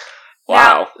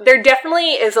 Wow. Now, there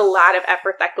definitely is a lot of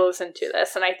effort that goes into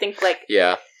this, and I think, like,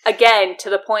 Yeah. again, to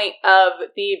the point of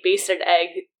the basted egg,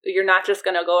 you're not just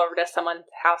gonna go over to someone's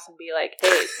house and be like,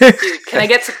 hey, dude, can I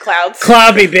get some clouds?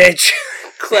 Cloud me, bitch.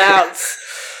 Clouds.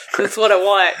 That's what I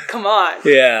want. Come on.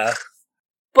 Yeah.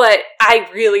 But I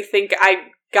really think I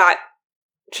got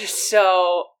just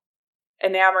so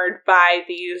enamored by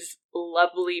these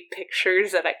lovely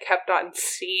pictures that I kept on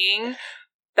seeing,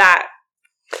 that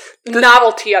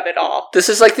novelty of it all. This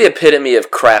is like the epitome of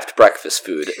craft breakfast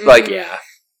food. Like, Yeah.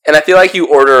 and I feel like you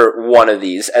order one of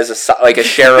these as a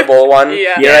shareable one.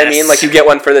 Yeah. You know what I Yes. mean? Like you get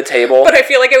one for the table. But I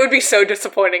feel like it would be so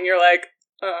disappointing. You're like,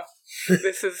 oh,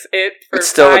 this is it for It's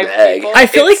still 5 an egg. people? I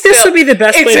feel like this would be the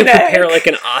best it's way to an prepare egg. like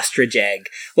an ostrich egg.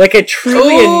 Like a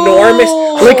truly Ooh. enormous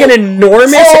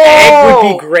egg would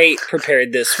be great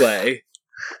prepared this way.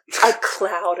 a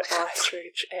cloud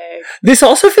ostrich egg. This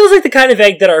also feels like the kind of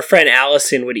egg that our friend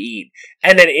Allison would eat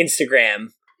and then Instagram.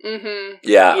 Mm-hmm.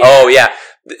 Yeah. Yeah. Oh, yeah.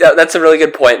 That's a really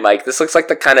good point, Mike. This looks like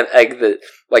the kind of egg that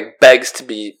like begs to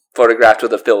be photographed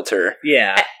with a filter.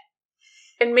 Yeah.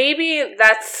 And maybe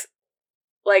that's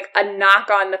like a knock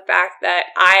on the fact that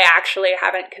I actually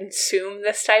haven't consumed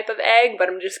this type of egg, but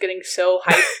I'm just getting so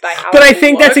hyped by how But I it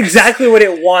think that's looks. exactly what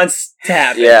it wants to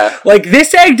happen. Yeah. Like,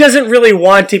 this egg doesn't really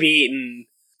want to be eaten.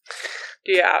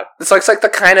 Yeah. This looks like the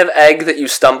kind of egg that you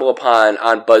stumble upon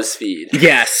on BuzzFeed.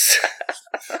 Yes.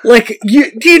 Like,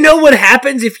 do you know what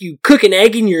happens if you cook an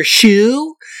egg in your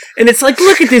shoe? And it's like,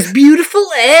 look at this beautiful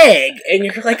egg. And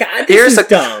you're like, this is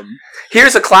dumb.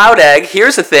 Here's a cloud egg.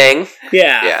 Here's a thing.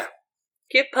 Yeah. Yeah.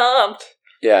 Get pumped.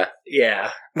 Yeah.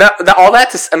 Yeah. All that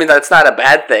to, I mean, that's not a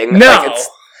bad thing. No.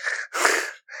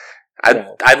 Like,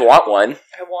 I'd want one.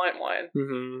 I want one.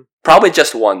 Mm-hmm. Probably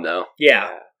just one, though. Yeah.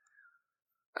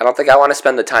 I don't think I want to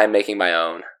spend the time making my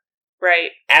own.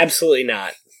 Right. Absolutely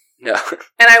not. No.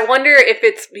 And I wonder if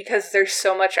it's because there's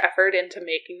so much effort into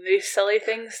making these silly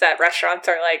things that restaurants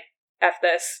are like, F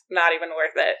this, not even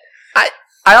worth it.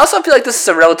 I also feel like this is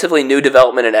a relatively new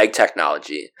development in egg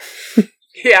technology.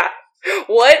 Yeah.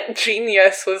 What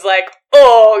genius was like,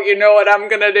 oh, you know what I'm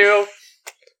gonna do?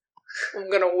 I'm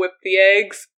gonna whip the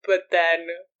eggs, but then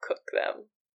cook them.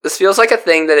 This feels like a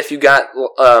thing that if you got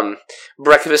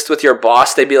breakfast with your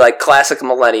boss, they'd be like, classic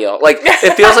millennial. Like,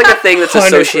 it feels like a thing that's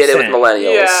associated with 100%.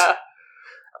 millennials. Yeah.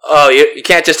 Oh, you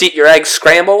can't just eat your eggs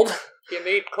scrambled? You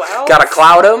need clouds? Gotta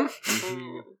cloud them?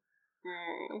 Mm.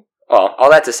 Well, all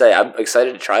that to say, I'm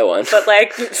excited to try one. But,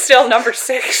 like, still number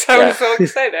 6. I'm Yeah. so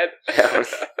excited. Yeah.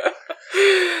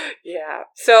 Yeah.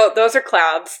 So, those are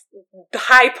clouds. The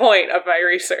high point of my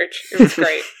research. It was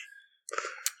great.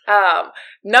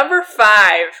 Number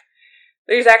 5.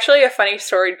 There's actually a funny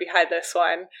story behind this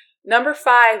one. Number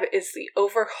 5 is the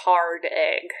over-hard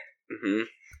egg. Mm-hmm.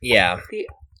 Yeah. The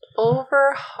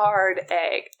over-hard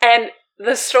egg. And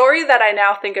the story that I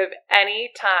now think of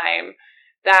any time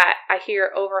that I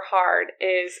hear over hard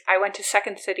is I went to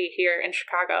Second City here in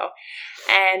Chicago,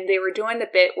 and they were doing the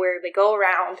bit where they go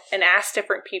around and ask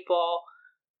different people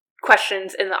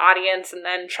questions in the audience and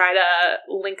then try to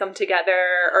link them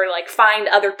together or like find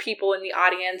other people in the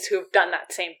audience who have done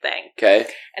that same thing. Okay.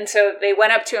 And so they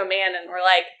went up to a man and were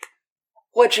like,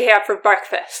 "What'd you have for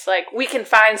breakfast? Like, we can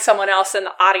find someone else in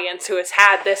the audience who has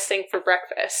had this thing for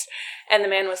breakfast." And the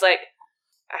man was like,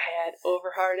 "I had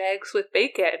over hard eggs with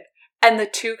bacon." And the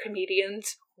two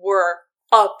comedians were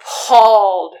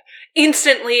appalled.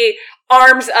 Instantly,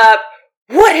 arms up.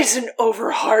 "What is an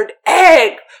over hard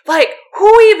egg? Like,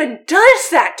 who even does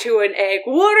that to an egg?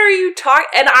 What are you talking?"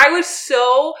 And I was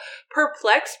so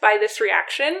perplexed by this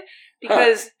reaction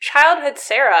because childhood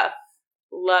Sarah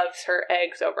loves her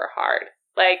eggs over hard.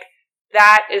 Like,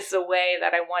 that is the way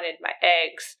that I wanted my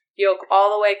eggs. Yolk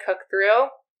all the way cooked through.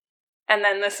 And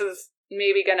then this is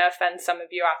maybe going to offend some of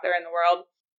you out there in the world.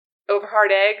 Over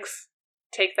hard eggs,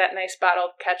 take that nice bottle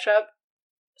of ketchup,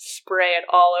 spray it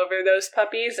all over those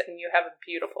puppies, and you have a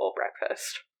beautiful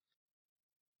breakfast.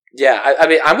 Yeah, I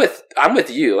mean, I'm with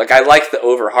you. Like, I like the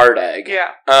over hard egg.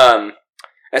 Yeah.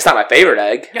 It's not my favorite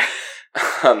egg.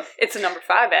 It's a number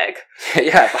 5 egg.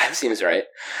 Yeah, 5 seems right.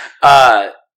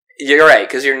 You're right,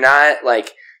 because you're not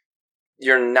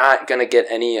gonna get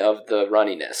any of the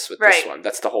runniness with this one.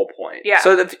 That's the whole point. Yeah.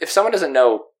 So if someone doesn't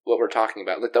know what we're talking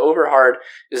about, like the over hard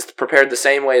is prepared the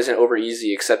same way as an over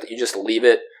easy, except that you just leave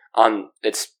it on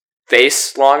its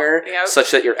face longer, such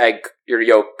that your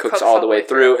yolk cooks all the way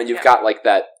through, and you've got like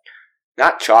that,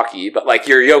 not chalky, but like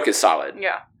your yolk is solid.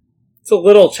 Yeah. It's a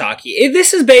little chalky.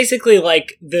 This is basically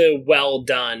like the well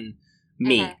done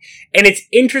meat. Mm-hmm. And it's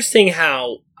interesting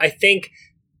how I think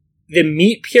the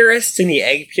meat purists and the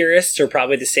egg purists are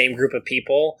probably the same group of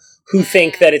people who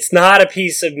think that it's not a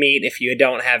piece of meat if you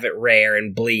don't have it rare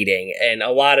and bleeding. And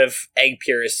a lot of egg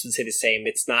purists would say the same.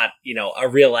 It's not, a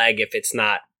real egg if it's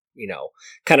not,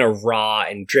 kind of raw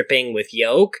and dripping with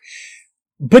yolk.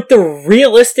 But the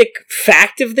realistic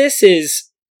fact of this is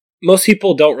most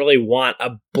people don't really want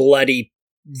a bloody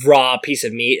raw piece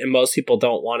of meat, and most people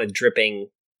don't want a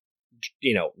dripping,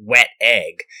 wet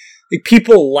egg. Like,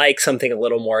 people like something a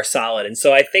little more solid. And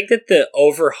so I think that the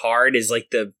over hard is like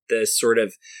the sort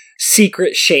of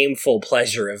secret shameful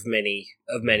pleasure of many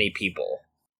people.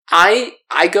 I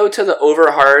go to the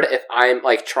over hard if I'm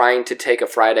like trying to take a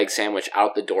fried egg sandwich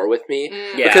out the door with me.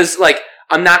 Yeah. Because like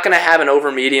I'm not going to have an over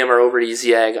medium or over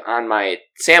easy egg on my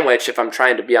sandwich if I'm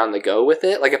trying to be on the go with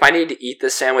it. Like if I need to eat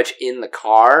this sandwich in the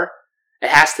car, it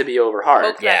has to be over hard.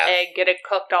 Cook that egg, get it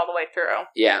cooked all the way through.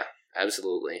 Yeah,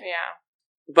 absolutely. Yeah.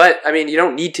 But, I mean, you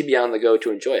don't need to be on the go to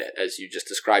enjoy it, as you just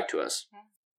described to us.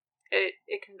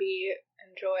 It can be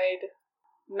enjoyed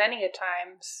many a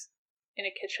times in a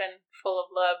kitchen full of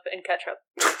love and ketchup.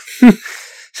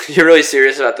 You're really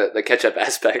serious about the ketchup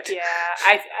aspect. Yeah,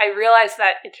 I realize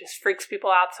that it just freaks people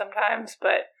out sometimes,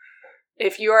 but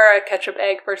if you are a ketchup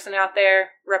egg person out there,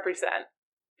 represent.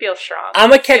 Feel strong.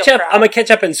 I'm a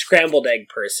ketchup and scrambled egg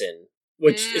person,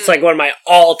 which it's like one of my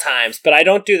all times, but I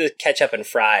don't do the ketchup and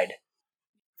fried.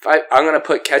 I'm going to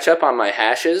put ketchup on my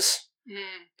hashes.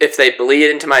 If they bleed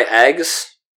into my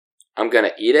eggs, I'm going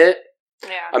to eat it.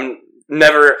 Yeah. I'm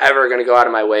never, ever going to go out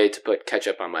of my way to put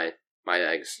ketchup on my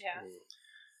eggs. Yeah.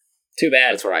 Too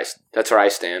bad. That's where I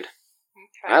stand.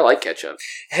 Okay. I like ketchup.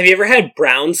 Have you ever had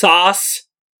brown sauce?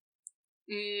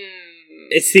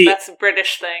 That's a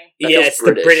British thing. It's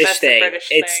the British thing.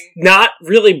 It's not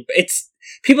really...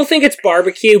 People think it's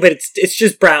barbecue, but it's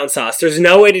just brown sauce. There's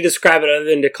no way to describe it other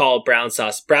than to call it brown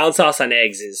sauce. Brown sauce on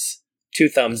eggs is 2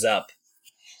 thumbs up.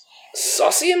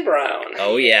 Saucy and brown.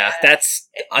 Oh yeah, that's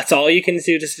all you can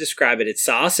do to describe it. It's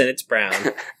sauce and it's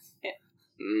brown.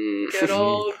 Good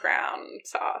old brown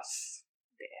sauce.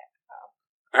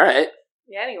 Yeah. All right.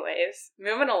 Yeah, anyways,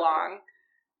 moving along.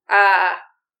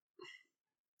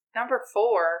 Number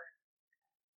 4,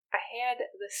 I had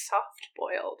the soft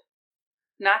boiled.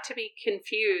 Not to be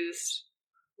confused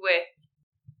with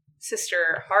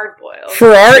Sister Hard Boiled.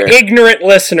 For our ignorant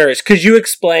listeners, could you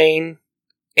explain?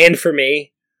 And for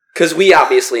me? Because we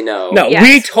obviously know. No, yes,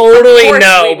 we totally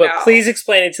know, but please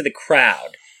explain it to the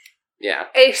crowd. Yeah.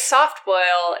 A soft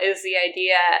boil is the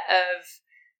idea of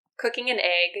cooking an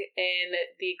egg in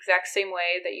the exact same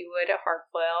way that you would a hard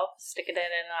boil. Stick it in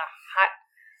a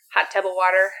hot tub of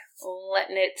water,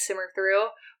 letting it simmer through.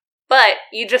 But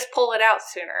you just pull it out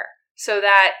sooner. So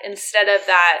that instead of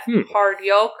that hard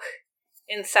yolk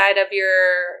inside of your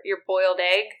boiled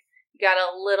egg, you got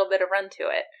a little bit of run to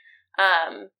it.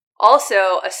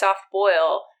 Also, a soft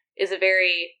boil is a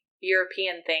very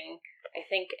European thing, I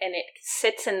think, and it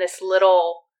sits in this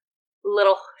little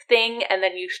little thing, and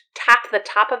then you tap the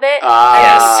top of it,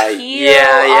 Yes. and you peel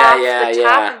off the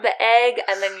top of the egg,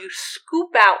 and then you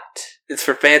scoop out. It's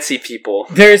for fancy people.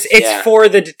 It's for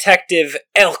the detective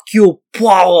Hercule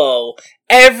Poirot.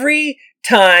 Every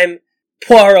time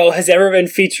Poirot has ever been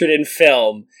featured in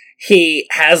film, he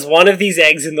has one of these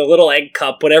eggs in the little egg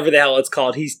cup, whatever the hell it's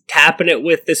called. He's tapping it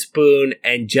with the spoon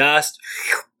and just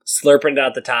slurping it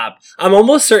out the top. I'm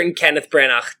almost certain Kenneth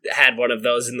Branagh had one of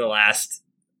those in the last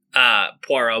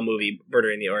Poirot movie,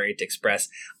 Murder in the Orient Express.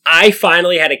 I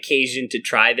finally had occasion to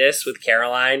try this with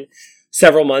Caroline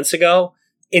several months ago.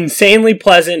 Insanely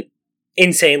pleasant,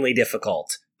 insanely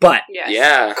difficult, but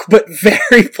but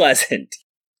very pleasant.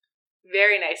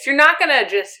 Very nice. You're not gonna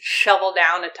just shovel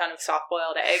down a ton of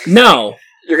soft-boiled eggs. No.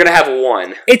 You're gonna have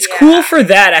one. It's cool for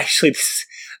that, actually.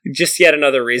 Just yet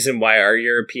another reason why our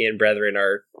European brethren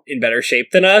are in better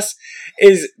shape than us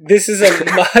is this is a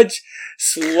much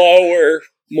slower,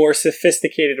 more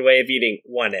sophisticated way of eating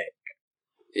one egg.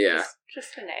 Yeah.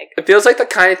 Just an egg. It feels like the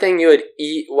kind of thing you would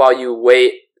eat while you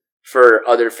wait for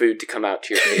other food to come out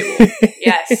to your table.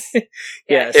 Yes.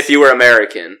 Yes. If you were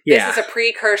American. Yeah. This is a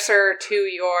precursor to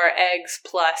your eggs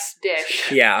plus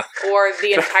dish. Yeah. Or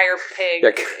the entire pig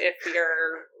Yeah. if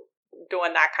you're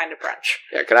doing that kind of brunch.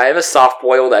 Yeah, could I have a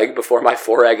soft-boiled egg before my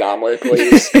 4-egg omelet,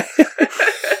 please?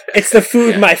 It's the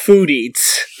food my food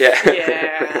eats. Yeah.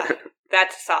 Yeah.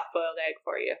 That's a soft-boiled egg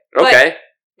for you. Okay. But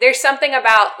there's something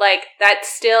about, like, that's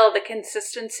still the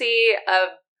consistency of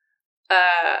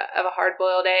a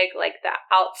hard-boiled egg, like the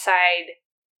outside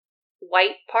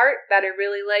white part that I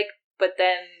really like, but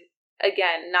then,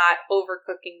 again, not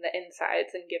overcooking the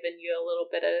insides and giving you a little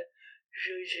bit of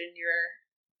zhuzh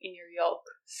in your yolk.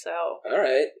 So, All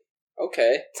right.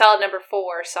 Okay. solid number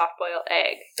 4, soft-boiled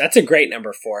egg. That's a great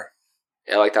number 4.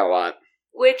 Yeah, I like that a lot.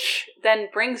 Which then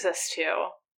brings us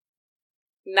to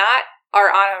not our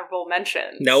honorable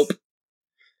mentions. Nope.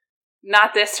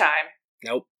 Not this time.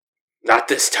 Nope. Not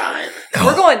this time.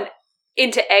 We're going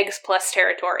into eggs plus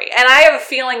territory. And I have a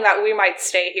feeling that we might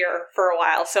stay here for a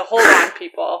while. So hold on,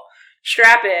 people.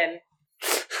 Strap in.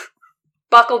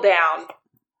 Buckle down.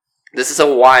 This is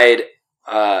a wide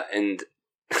and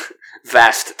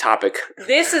vast topic.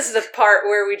 This is the part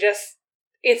where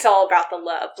it's all about the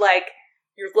love. Like,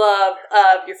 your love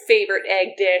of your favorite egg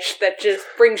dish that just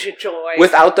brings you joy.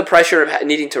 Without the pressure of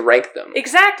needing to rank them.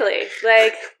 Exactly.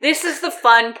 Like, this is the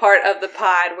fun part of the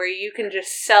pod where you can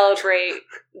just celebrate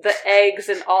the eggs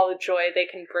and all the joy they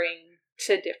can bring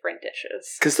to different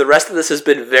dishes. Because the rest of this has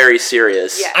been very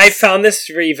serious. Yes. I found this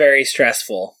to be very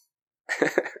stressful.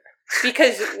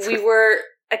 Because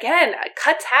again,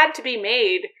 cuts had to be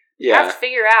made. Yeah. Have to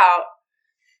figure out.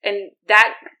 And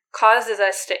that causes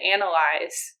us to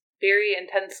analyze very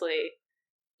intensely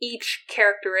each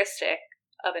characteristic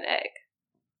of an egg.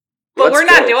 But Let's we're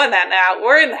not go. doing that now.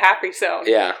 We're in the happy zone.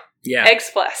 Yeah. Yeah. Eggs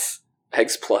plus.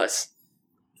 Eggs plus.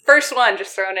 First one,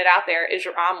 just throwing it out there, is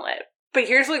your omelet. But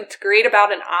here's what's great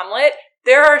about an omelet.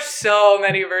 There are so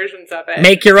many versions of it.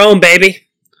 Make your own, baby.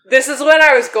 This is when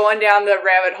I was going down the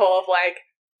rabbit hole of like,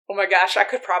 oh my gosh, I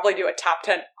could probably do a top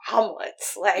 10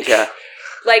 omelets. Like,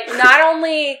 like not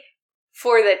only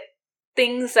for the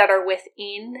things that are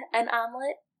within an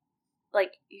omelet,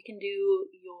 like you can do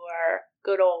your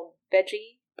good old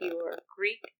veggie, your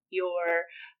Greek, your,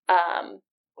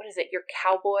 what is it, your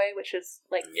cowboy, which is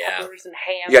like peppers and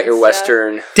ham. You got your and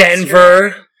Western.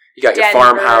 Denver. You got your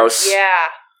farmhouse. Yeah.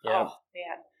 Yeah. Oh,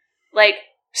 man. Like,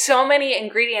 so many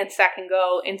ingredients that can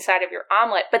go inside of your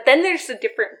omelet. But then there's the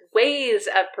different ways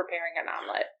of preparing an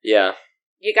omelet. Yeah.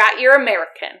 You got your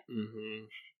American. Mm-hmm.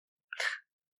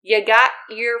 You got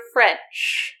your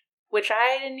French, which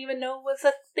I didn't even know was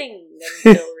a thing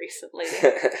until recently.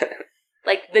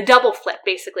 Like the double flip,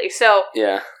 basically. So,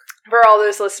 Yeah. for all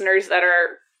those listeners that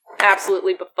are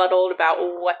absolutely befuddled about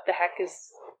what the heck is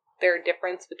their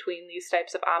difference between these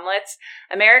types of omelets,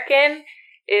 American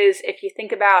is if you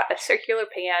think about a circular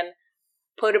pan,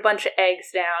 put a bunch of eggs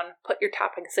down, put your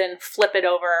toppings in, flip it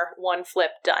over, one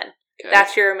flip, done. Okay.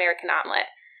 That's your American omelet.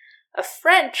 A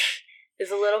French is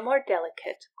a little more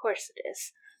delicate. Of course it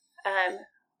is.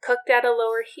 Cooked at a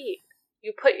lower heat.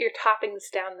 You put your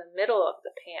toppings down the middle of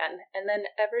the pan, and then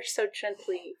ever so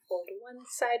gently you fold one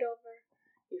side over,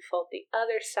 you fold the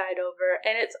other side over,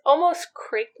 and it's almost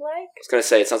crepe-like. I was going to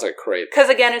say, it sounds like a crepe. Because,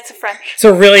 again, it's a French. It's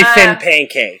a really thin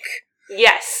pancake.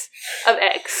 Yes, of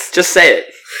eggs. Just say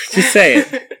it. Just say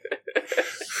it.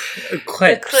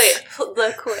 Clips.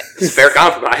 The clips. It's fair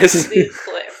compromise. The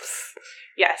clips.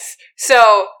 Yes.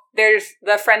 So there's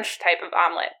the French type of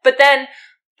omelet. But then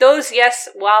those, yes,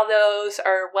 while those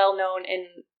are well known in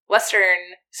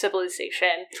Western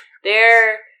civilization,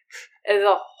 there is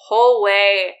a whole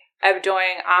way of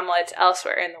doing omelets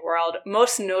elsewhere in the world,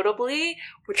 most notably,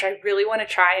 which I really want to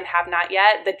try and have not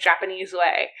yet, the Japanese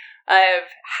way of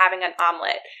having an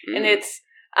omelet. And it's,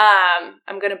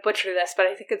 I'm going to butcher this, but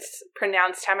I think it's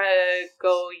pronounced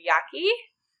tamagoyaki.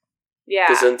 Yeah.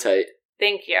 Gesundheit.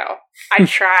 Thank you. I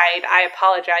tried. I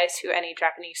apologize to any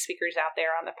Japanese speakers out there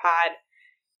on the pod.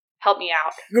 Help me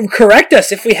out. Correct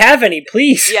us if we have any,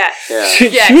 please. Yes. Yeah.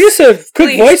 Yes. Shoot us a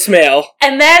quick Please. voicemail.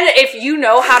 And then if you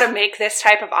know how to make this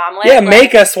type of omelet, Yeah, like,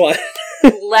 make us one.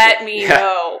 let me Yeah.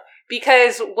 know.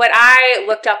 Because what I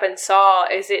looked up and saw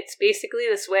is it's basically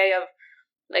this way of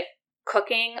like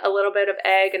cooking a little bit of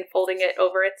egg and folding it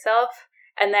over itself,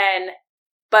 and then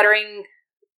buttering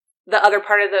the other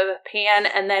part of the pan,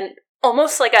 and then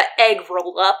almost like an egg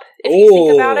roll up, if you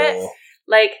think about it. Ooh.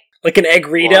 Like, an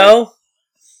eggrito?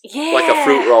 yeah. Like a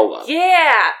fruit roll-up.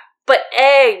 Yeah. But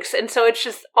eggs. And so it's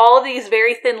just all these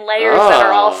very thin layers that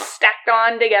are all Oh. stacked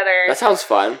on together That sounds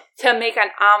fun. to make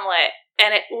an omelet.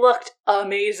 And it looked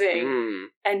amazing Mm.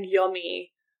 and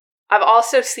yummy. I've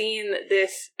also seen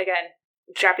this, again,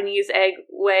 Japanese egg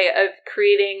way of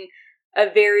creating a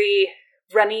very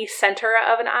runny center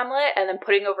of an omelet and then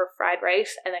putting over fried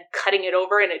rice and then cutting it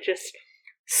over, and it just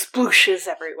splooshes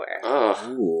everywhere. Oh.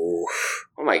 Ooh.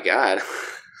 Oh my god.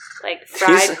 Like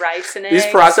fried These- rice and eggs.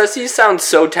 These processes sound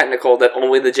so technical that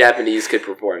only the Japanese could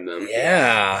perform them.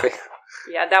 Yeah.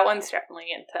 Yeah, that one's definitely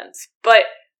intense. But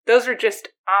those are just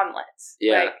omelets.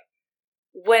 Yeah. Like,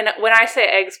 when I say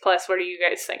eggs plus, what are you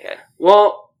guys thinking?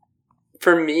 Well,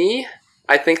 for me,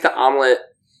 I think the omelet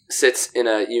sits in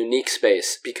a unique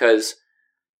space because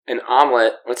an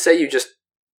omelet, let's say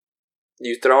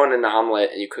you throw in an omelet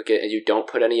and you cook it and you don't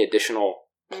put any additional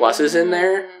pluses in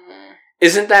there. Mm,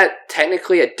 Isn't that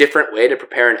technically a different way to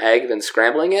prepare an egg than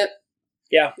scrambling it?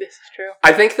 this is true.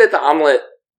 I think that the omelet,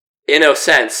 in a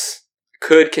sense,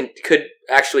 could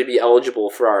actually be eligible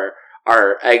for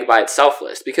our egg by itself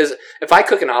list. Because if I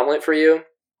cook an omelet for you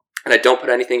and I don't put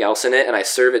anything else in it and I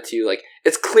serve it to you, like,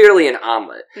 it's clearly an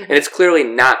omelet and it's clearly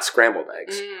not scrambled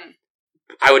eggs. Mm.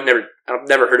 I've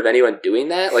never heard of anyone doing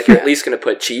that. Like, you're at least going to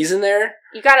put cheese in there.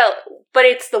 You gotta, but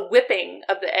it's the whipping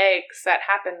of the eggs that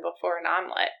happen before an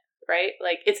omelet, right?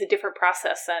 Like, it's a different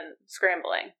process than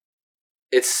scrambling.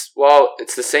 It's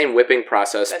the same whipping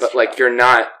process, That's but true. like, you're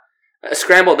not a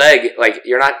scrambled egg. Like,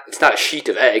 it's not a sheet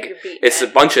of egg. You're beating It's a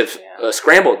it. bunch of Yeah.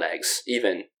 scrambled eggs,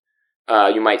 even,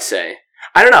 you might say.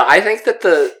 I don't know. I think that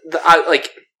like,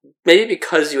 maybe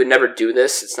because you would never do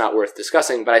this, it's not worth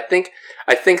discussing, but I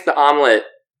think the omelet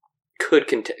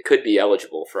could be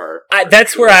eligible for our...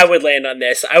 That's where I would land on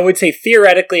this. I would say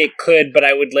theoretically it could, but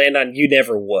I would land on you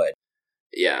never would.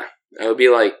 Yeah. It would be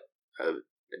like...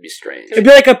 it'd be strange. It'd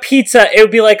be like a pizza. It would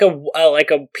be like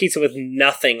a pizza with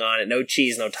nothing on it. No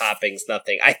cheese, no toppings,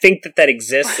 nothing. I think that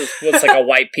exists. It's like a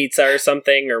white pizza or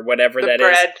something or whatever The that is.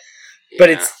 bread. But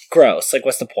Yeah. it's gross. Like,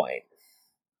 what's the point?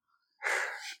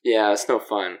 Yeah, it's no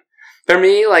fun. For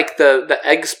me, like, the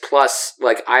eggs plus,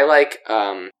 like, I like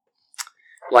a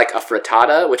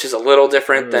frittata, which is a little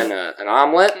different than an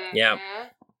omelet. Yeah. Mhm.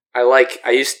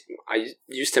 I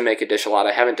used to make a dish a lot.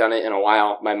 I haven't done it in a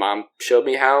while. My mom showed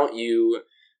me how. You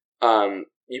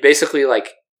basically,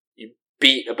 like, you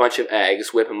beat a bunch of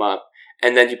eggs, whip them up,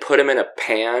 and then you put them in a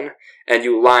pan, and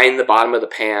you line the bottom of the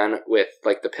pan with,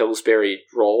 like, the Pillsbury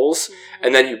rolls,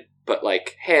 and then you put,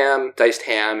 like, diced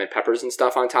ham and peppers and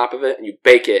stuff on top of it, and you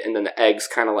bake it, and then the eggs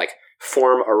kind of, like,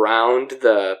 form around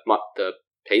the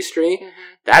pastry. Mhm.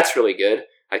 That's really good.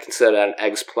 I consider that an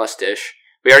eggs plus dish.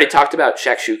 We already talked about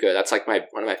shakshuka. That's like one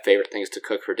of my favorite things to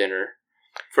cook for dinner.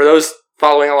 For those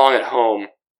following along at home,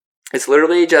 it's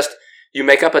literally just you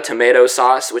make up a tomato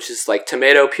sauce, which is like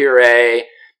tomato puree,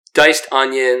 diced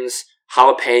onions,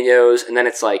 jalapenos, and then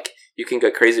it's like you can go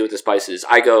crazy with the spices.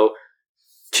 I go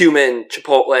cumin,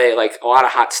 chipotle, like a lot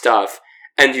of hot stuff,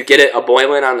 and you get it a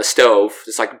boiling on the stove.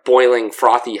 It's like boiling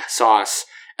frothy sauce,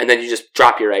 and then you just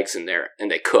drop your eggs in there,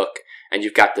 and they cook, and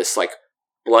you've got this like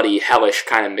bloody, hellish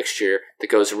kind of mixture that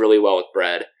goes really well with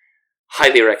bread.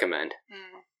 Highly recommend.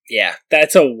 Mm. Yeah,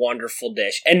 that's a wonderful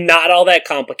dish. And not all that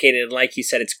complicated. And like you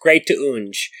said, it's great to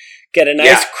unge. Get a nice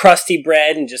Yeah. crusty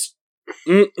bread and just...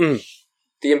 Mm-mm.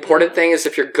 The important thing is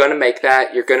if you're going to make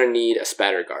that, you're going to need a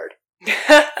spatter guard.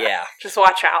 Yeah. Just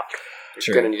watch out.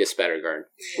 You're going to need a spatter guard.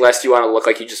 Lest you want to look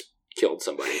like you just killed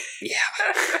somebody.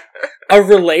 Yeah. A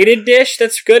related dish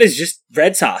that's good is just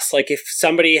red sauce. Like if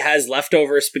somebody has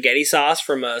leftover spaghetti sauce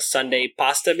from a Sunday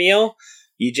pasta meal,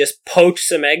 you just poach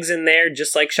some eggs in there,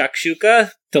 just like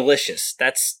shakshuka. Delicious.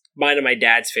 That's mine and my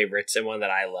dad's favorites and one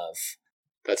that I love.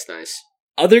 That's nice.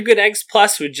 Other good eggs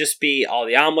plus would just be all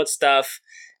the omelet stuff.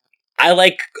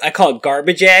 I call it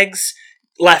garbage eggs,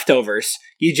 leftovers.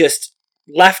 You just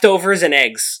leftovers and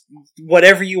eggs.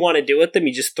 Whatever you want to do with them,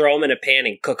 you just throw them in a pan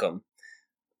and cook them.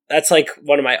 That's like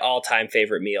one of my all-time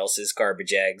favorite meals is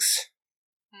garbage eggs.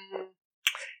 Mm-hmm.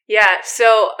 Yeah,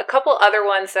 so a couple other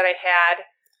ones that I had.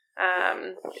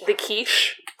 The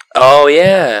quiche. Oh,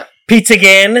 yeah. Pizza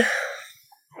again.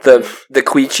 The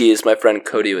quiche, as my friend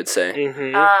Cody would say.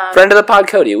 Mm-hmm. Friend of the pod,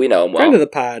 Cody. We know him well. Friend of the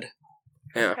pod.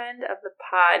 Yeah. Friend of the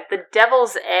pod. The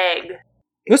devil's egg.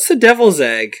 What's the devil's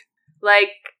egg? Like,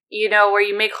 you know, where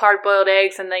you make hard-boiled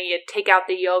eggs and then you take out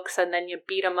the yolks and then you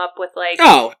beat them up with, like...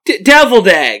 Oh, deviled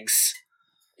eggs.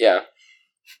 Yeah.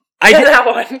 That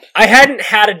one. I hadn't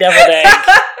had a deviled egg.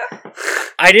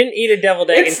 I didn't eat a deviled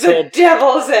egg until... the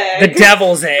devil's egg. The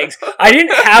devil's eggs. I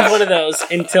didn't have one of those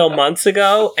until months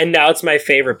ago, and now it's my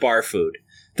favorite bar food.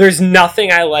 There's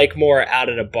nothing I like more out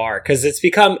at a bar, because it's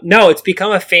become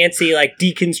a fancy, like,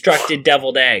 deconstructed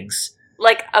deviled eggs.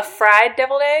 Like a fried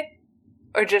deviled egg?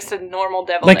 Or just a normal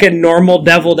deviled egg? Like a normal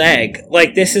deviled egg.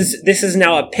 Like, this is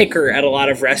now a picker at a lot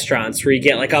of restaurants where you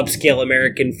get, like, upscale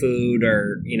American food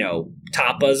or, you know,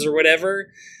 tapas or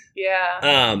whatever.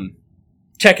 Yeah.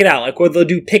 Check it out. Like, where they'll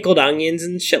do pickled onions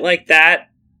and shit like that.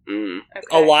 Mm. Okay.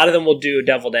 A lot of them will do a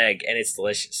deviled egg, and it's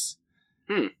delicious.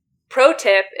 Pro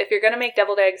tip, if you're going to make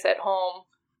deviled eggs at home,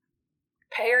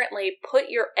 apparently put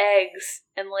your eggs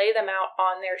and lay them out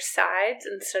on their sides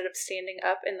instead of standing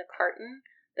up in the carton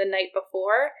the night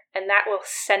before, and that will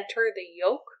center the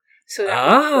yolk. So that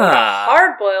when you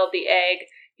hard-boil the egg,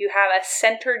 you have a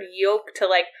centered yolk to,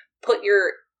 like, put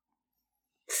your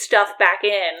stuff back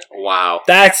in. Wow.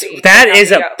 That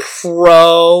is a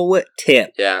pro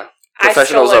tip. Yeah. I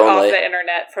stole it only. off the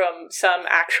internet from some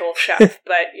actual chef,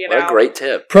 but, you know. What a great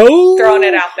tip. Throwing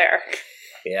it out there.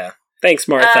 Yeah. Thanks,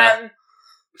 Martha.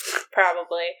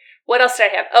 Probably. What else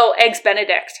did I have? Oh, Eggs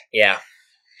Benedict. Yeah.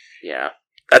 Yeah.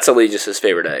 That's Allegius's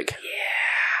favorite egg.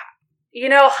 Yeah. You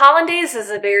know, hollandaise is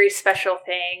a very special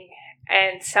thing,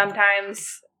 and sometimes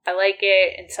I like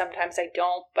it, and sometimes I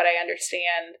don't, but I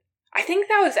understand. I think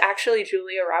that was actually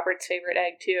Julia Roberts' favorite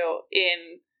egg, too,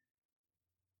 in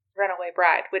Runaway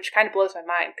Bride, which kind of blows my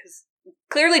mind, because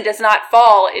clearly does not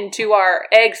fall into our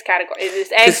eggs category. It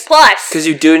is eggs plus. Because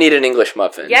you do need an English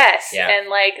muffin. Yes, Yeah. and,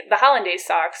 like, the hollandaise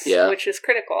sauce, Yeah. which is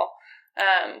critical.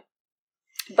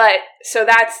 But, so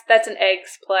that's an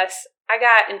eggs plus. I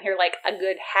got in here, like, a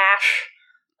good hash,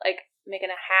 like, making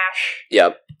a hash.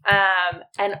 Yep.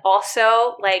 And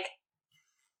also, like,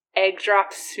 egg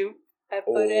drop soup I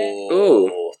put in.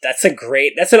 Ooh. That's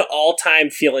an all-time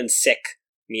feeling sick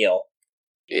meal.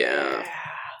 Yeah.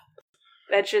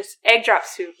 That just, egg drop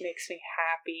soup makes me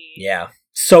happy. Yeah.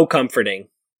 So comforting.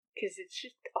 Because it's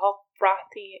just all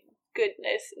frothy and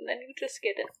goodness, and then you just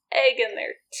get an egg in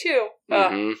there, too.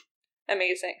 Mm-hmm.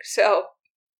 Amazing. So,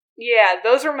 yeah,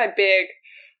 those were my big...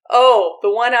 Oh,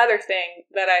 the one other thing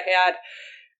that I had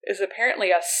is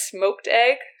apparently a smoked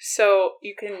egg. So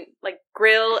you can, like,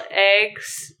 grill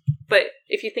eggs, but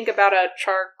if you think about a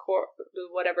charcoal,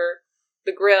 whatever,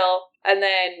 the grill, and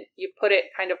then you put it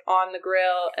kind of on the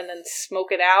grill and then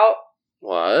smoke it out.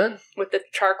 What? With the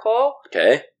charcoal.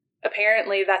 Okay.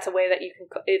 Apparently that's a way that you can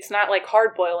cook. It's not like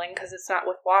hard boiling because it's not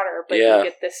with water, but Yeah. you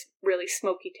get this really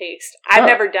smoky taste. I've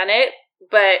never done it,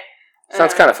 but...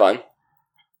 Sounds kind of fun.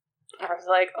 I was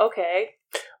like, okay.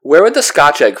 Where would the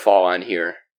Scotch egg fall on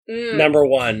here? Number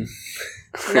one.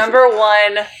 Number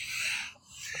one,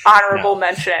 honorable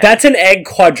mention. That's an egg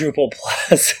quadruple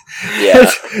plus.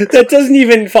 Yeah. That doesn't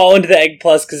even fall into the egg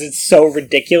plus because it's so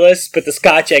ridiculous, but the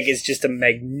Scotch egg is just a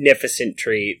magnificent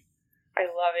treat. I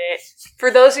love it.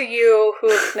 For those of you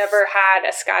who've never had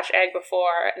a Scotch egg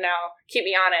before, now, keep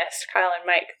me honest, Kyle and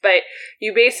Mike, but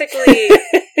you basically...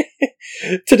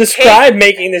 To describe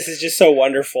making this is just so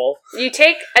wonderful. You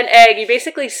take an egg, you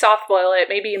basically soft boil it,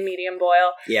 maybe a medium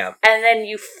boil, Yeah. and then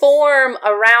you form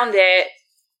around it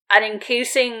an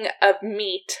encasing of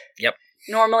meat. Yep.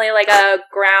 Normally like a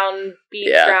ground beef,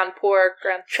 Yeah. ground pork,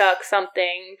 ground chuck,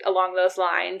 something along those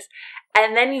lines.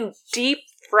 And then you deep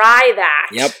fry that.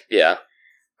 Yep. Yeah.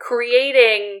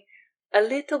 Creating a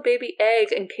little baby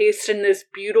egg encased in this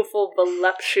beautiful,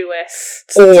 voluptuous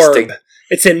Orb.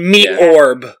 It's a meat Yeah.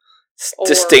 orb. orb.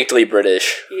 Distinctly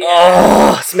British. Yeah.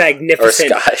 Oh, it's Or magnificent.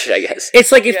 Scotch, I guess.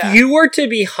 It's like if Yeah. you were to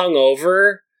be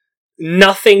hungover,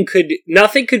 nothing could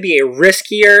be a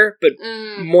riskier but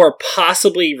more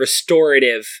possibly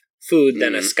restorative food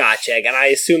than a Scotch egg, and I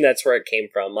assume that's where it came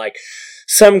from. Like,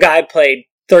 some guy played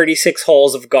 36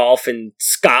 holes of golf in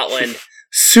Scotland,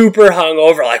 super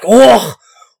hungover, like, oh,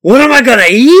 what am I gonna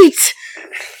eat?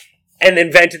 And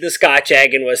invented the Scotch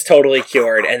egg and was totally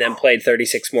cured, and then played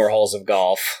 36 more holes of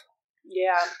golf.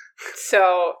 Yeah.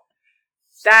 So,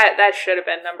 That should have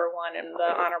been number one in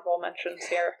the honorable mentions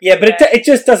here. Yeah, but it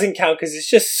just doesn't count because it's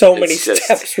just so many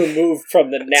steps removed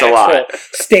from the natural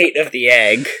state of the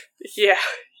egg. Yeah,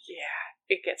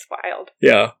 it gets wild.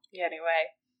 Yeah.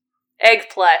 Anyway, Egg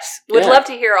Plus. Would love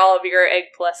to hear all of your Egg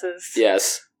Pluses.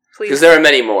 Yes. Please. Because there are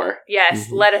many more.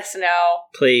 Yes, let us know.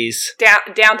 Please.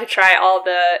 Down to try all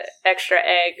the extra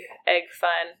egg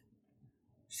fun.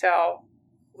 So,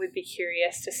 we'd be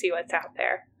curious to see what's out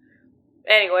there.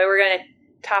 Anyway, we're going to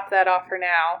top that off for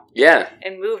now. Yeah.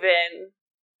 And move in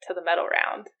to the medal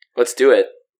round. Let's do it.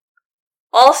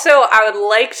 Also, I would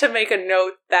like to make a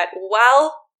note that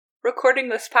while recording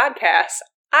this podcast,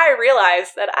 I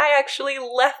realized that I actually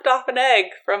left off an egg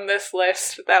from this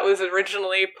list that was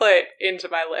originally put into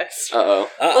my list. Uh-oh.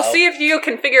 We'll see if you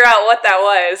can figure out what that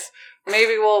was.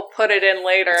 Maybe we'll put it in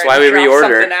later. That's why we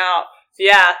reorder. Something out.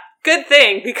 Yeah, good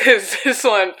thing, because this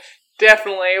one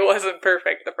definitely wasn't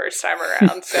perfect the first time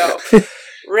around. So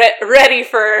ready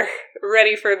for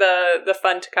the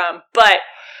fun to come. But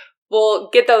we'll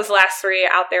get those last three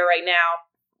out there right now,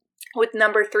 with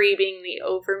number 3 being the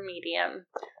over medium.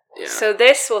 Yeah. So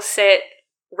this will sit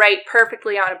right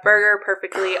perfectly on a burger,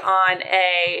 perfectly on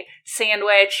a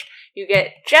sandwich. You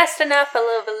get just enough, a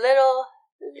little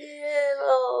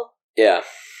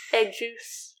egg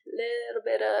juice, little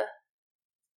bit of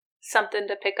something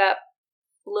to pick up,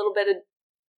 a little bit of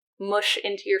mush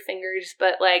into your fingers,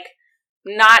 but like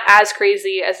not as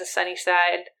crazy as the Sunny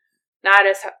Side, not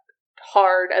as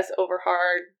hard as over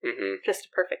hard, just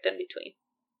a perfect in between.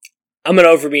 I'm an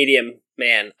over medium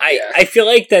man. I feel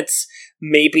like that's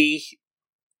maybe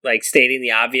like stating the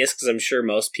obvious because I'm sure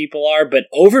most people are, but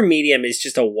over medium is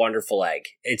just a wonderful egg.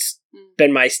 It's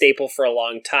been my staple for a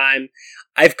long time.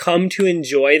 I've come to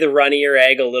enjoy the runnier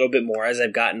egg a little bit more as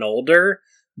I've gotten older,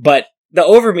 but the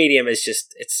over medium is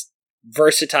just, it's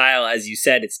versatile. As you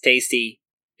said, it's tasty.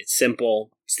 It's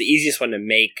simple. It's the easiest one to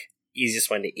make,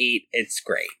 easiest one to eat. It's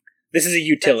great. This is a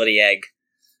utility egg.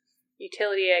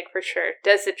 Utility egg for sure.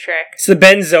 Does the trick. It's the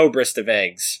Ben Zobrist of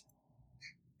eggs.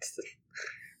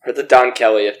 Or the Don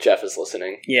Kelly if Jeff is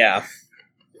listening. Yeah.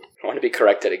 I want to be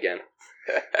corrected again.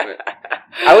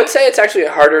 I would say it's actually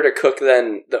harder to cook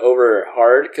than the over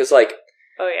hard, because like...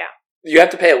 Oh yeah. You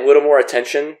have to pay a little more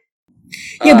attention.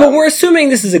 Yeah, but we're assuming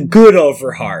this is a good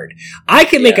over hard. I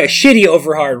can make a shitty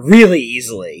over hard really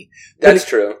easily. That's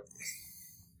true.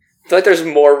 I feel like there's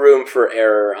more room for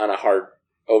error on a hard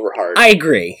over hard. I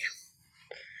agree.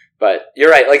 But you're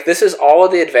right. Like, this is all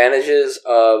of the advantages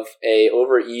of a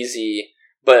over easy,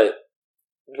 but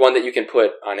one that you can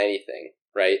put on anything,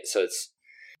 right? So it's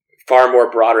far more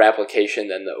broader application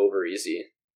than the over easy.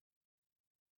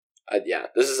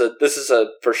 This is a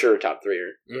for sure top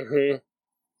 3er. Mm-hmm.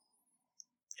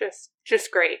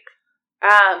 Just great.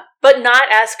 But not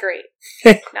as great.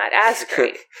 Not as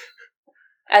great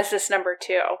as this number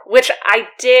 2, which I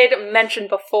did mention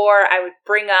before. I would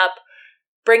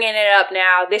bringing it up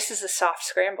now. This is a soft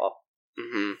scramble.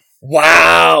 Mm-hmm.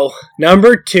 Wow,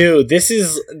 number 2. This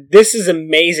is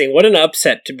amazing. What an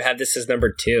upset to have this as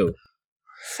number 2.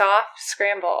 Soft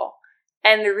scramble,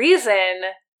 and the reason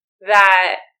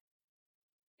that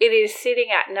it is sitting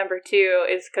at number 2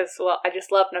 is because, well, I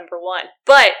just love number 1.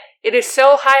 But it is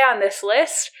so high on this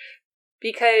list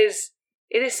because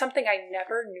it is something I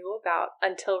never knew about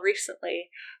until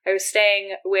recently. I was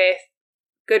staying with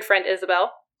good friend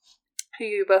Isabel, who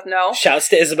you both know. Shouts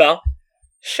to Isabel.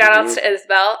 Shoutouts to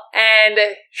Isabel.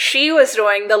 And she was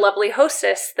doing the lovely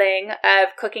hostess thing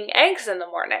of cooking eggs in the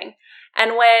morning.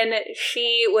 And when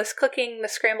she was cooking the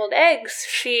scrambled eggs,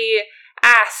 she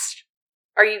asked,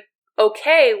 "Are you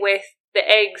okay with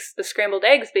the scrambled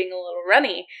eggs being a little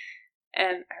runny?"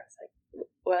 And I was like,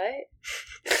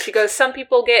 "What?" She goes, "Some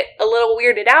people get a little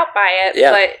weirded out by it,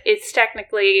 but it's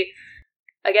technically,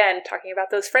 again, talking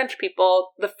about those French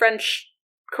people, the French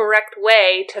correct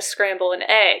way to scramble an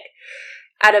egg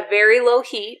at a very low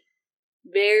heat,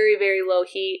 very, very low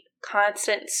heat,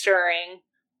 constant stirring,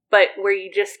 but where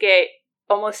you just get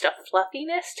almost a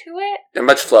fluffiness to it." They're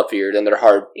much fluffier than their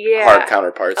hard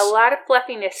counterparts. A lot of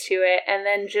fluffiness to it, and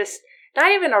then just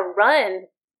not even a run,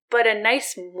 but a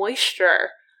nice moisture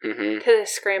to the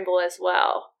scramble as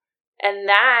well. And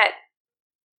that,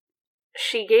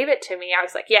 she gave it to me. I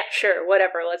was like, yeah, sure,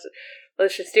 whatever,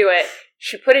 let's just do it.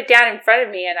 She put it down in front of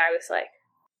me, and I was like,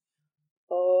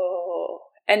 oh.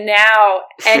 And now,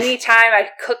 anytime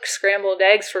I cook scrambled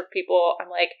eggs for people, I'm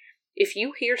like, if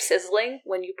you hear sizzling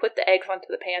when you put the eggs onto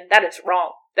the pan, that is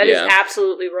wrong. That is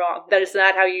absolutely wrong. That is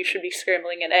not how you should be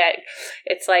scrambling an egg.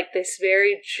 It's like this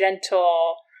very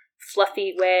gentle,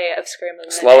 fluffy way of scrambling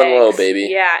an egg. Slow and low, baby.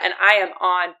 Yeah, and I am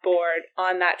on board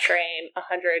on that train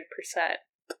 100%.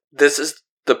 This is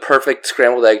the perfect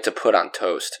scrambled egg to put on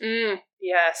toast.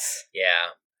 Yes. Yeah.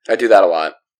 I do that a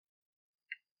lot.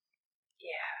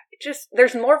 Yeah.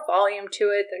 There's more volume to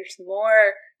it. There's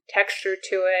more texture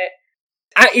to it.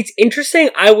 It's interesting.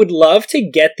 I would love to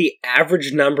get the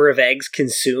average number of eggs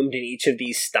consumed in each of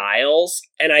these styles.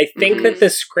 And I think that the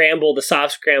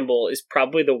soft scramble, is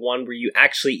probably the one where you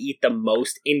actually eat the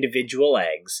most individual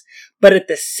eggs. But at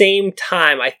the same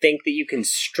time, I think that you can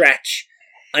stretch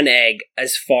an egg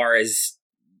as far as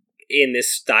in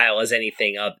this style as any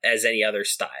other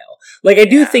style. Like, I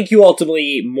do think you ultimately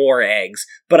eat more eggs,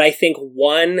 but I think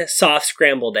one soft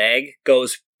scrambled egg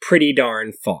goes pretty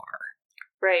darn far.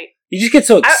 Right. You just get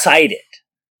so excited.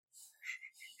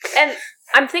 And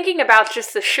I'm thinking about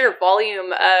just the sheer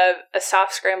volume of a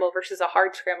soft scramble versus a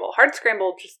hard scramble. Hard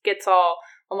scramble just gets all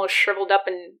almost shriveled up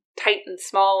and tight and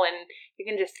small, and you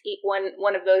can just eat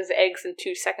one of those eggs in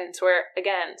 2 seconds, where,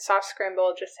 again, soft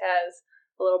scramble just has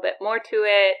a little bit more to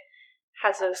it,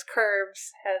 has those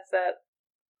curves, has that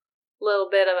little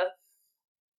bit of a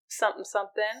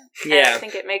something. Yeah. And I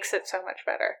think it makes it so much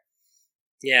better.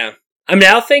 Yeah. I'm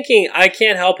now thinking, I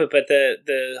can't help it, but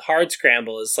the hard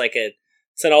scramble is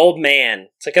it's an old man.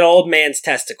 It's like an old man's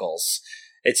testicles.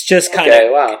 It's just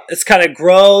it's kind of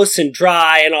gross and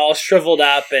dry and all shriveled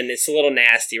up, and it's a little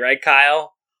nasty, right,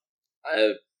 Kyle?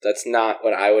 That's not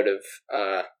what I would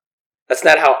have, that's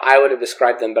not how I would have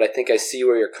described them, but I think I see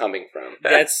where you're coming from.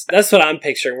 That's what I'm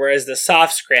picturing, whereas the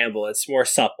soft scramble, it's more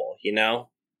supple, you know?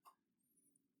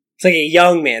 It's like a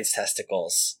young man's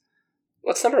testicles.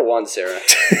 What's number 1, Sarah?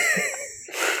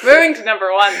 Moving to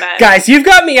number 1, then. Guys, you've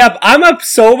got me up. I'm up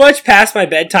so much past my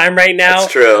bedtime right now.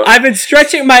 That's true. I've been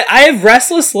stretching I have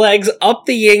restless legs up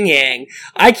the yin-yang.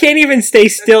 I can't even stay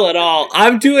still at all.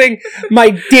 I'm doing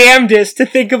my damnedest to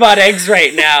think about eggs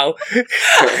right now.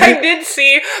 I did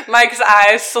see Mike's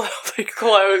eyes slowly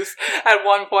close at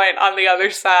one point on the other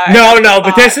side. No,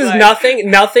 but this is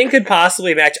nothing could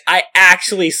possibly match. I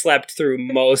actually slept through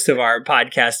most of our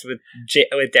podcast with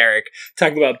Derek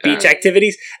talking about beach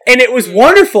activities, and it was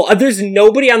wonderful. There's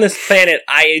nobody on this planet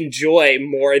I enjoy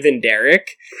more than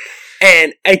Derek,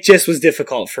 and it just was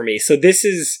difficult for me. So this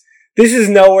is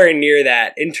nowhere near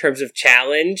that in terms of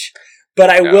challenge, but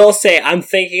I will say I'm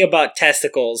thinking about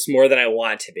testicles more than I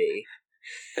want to be.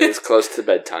 It's close to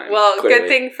bedtime. Well, clearly. Good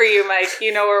thing for you, Mike.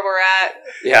 You know where we're at.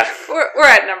 Yeah. We're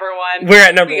at number 1. We're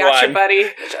at number 1. We got you, buddy.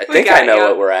 I think I know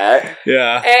what we're at.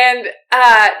 Yeah. And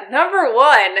number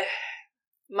 1,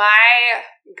 my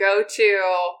go-to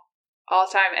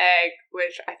all-time egg,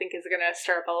 which I think is going to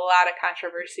stir up a lot of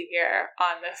controversy here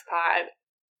on this pod.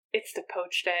 It's the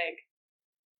poached egg.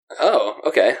 Oh,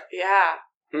 okay. Yeah.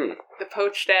 The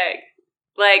poached egg.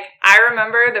 Like, I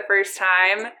remember the first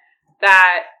time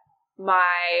that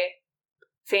my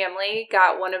family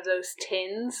got one of those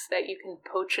tins that you can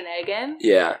poach an egg in.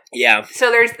 Yeah. Yeah.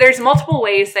 So there's multiple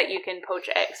ways that you can poach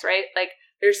eggs, right? Like,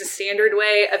 there's a standard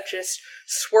way of just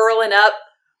swirling up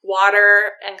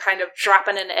water and kind of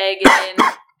dropping an egg in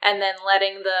and then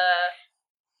letting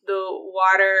the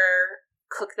water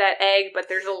cook that egg, but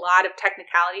there's a lot of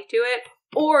technicality to it.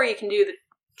 Or you can do the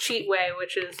cheat way,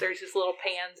 which is there's these little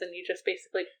pans and you just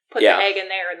basically put the egg in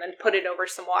there and then put it over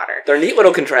some water. They're neat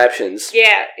little contraptions.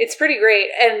 Yeah, it's pretty great.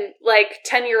 And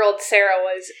 10-year-old Sarah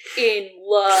was in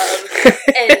love.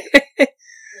 And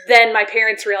then my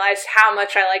parents realized how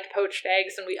much I liked poached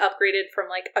eggs, and we upgraded from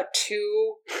a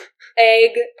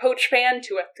 2-egg poach pan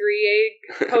to a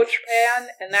 3-egg poach pan,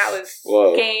 and that was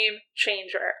game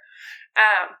changer.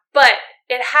 But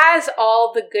it has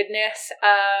all the goodness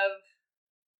of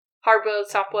hard-boiled,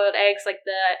 soft-boiled eggs, like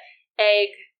the egg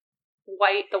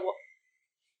white, the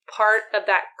part of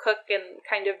that cook and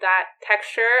kind of that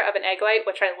texture of an egg white,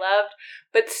 which I loved,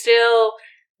 but still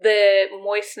the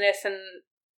moistness and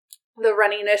the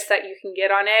runniness that you can get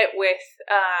on it with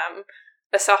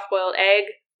a soft-boiled egg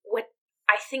with,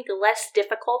 I think, less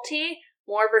difficulty,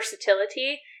 more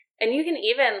versatility. And you can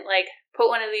even, put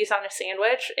one of these on a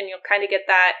sandwich and you'll kind of get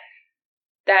that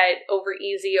over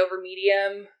easy, over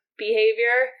medium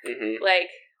behavior,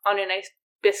 on a nice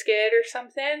biscuit or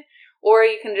something. Or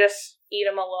you can just eat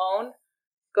them alone.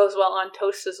 Goes well on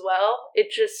toast as well.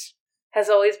 It just has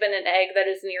always been an egg that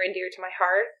is near and dear to my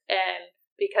heart, and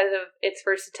because of its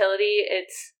versatility,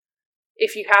 it's,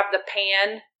 if you have the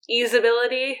pan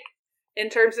easeability in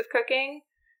terms of cooking,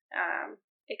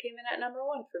 it came in at number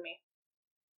 1 for me.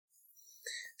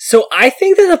 So I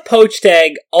think that the poached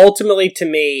egg, ultimately to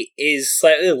me, is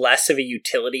slightly less of a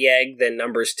utility egg than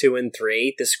numbers 2 and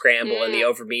 3, the scramble and the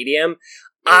over medium.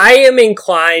 I am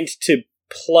inclined to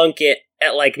plunk it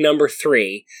at number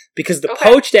 3, because the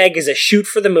poached egg is a shoot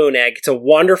for the moon egg. It's a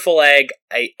wonderful egg.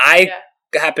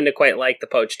 happen to quite like the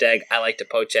poached egg. I like to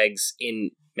poach eggs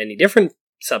in many different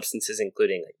substances,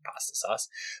 including like pasta sauce.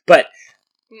 But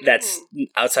that's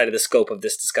outside of the scope of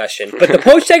this discussion. But the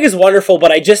poached egg is wonderful,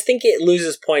 but I just think it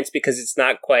loses points because it's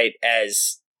not quite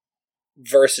as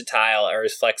versatile or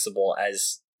as flexible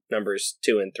as numbers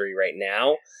 2 and 3 right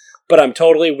now. But I'm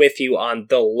totally with you on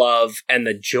the love and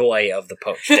the joy of the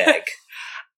poached egg.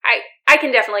 I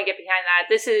can definitely get behind that.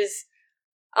 This is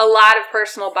a lot of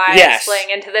personal bias playing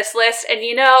into this list. And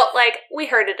like, we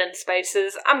heard it in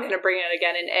spices. I'm going to bring it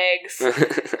again in eggs.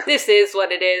 This is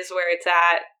what it is, where it's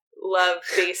at. Love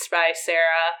Based by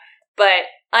Sarah. But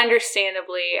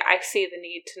understandably, I see the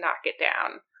need to knock it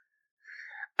down.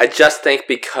 I just think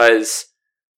because,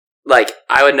 like,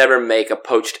 I would never make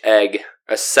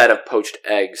a set of poached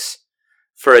eggs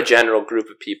for a general group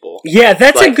of people. Yeah,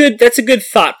 that's a good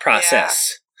thought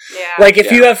process. Yeah. Like,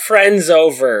 if you have friends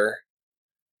over,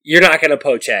 you're not going to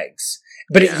poach eggs.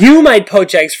 But you might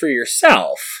poach eggs for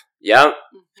yourself. Yeah.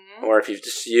 Mm-hmm. Or if you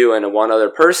just you and one other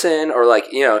person, or like,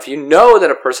 if you know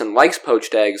that a person likes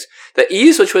poached eggs, the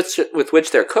ease with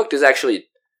which they're cooked is actually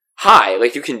high.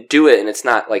 Like, you can do it and it's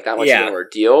not like that much of an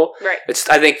ordeal. Right.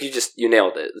 I think you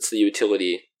nailed it. It's the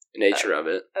utility nature of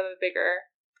it. Of a bigger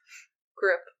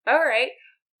group. All right.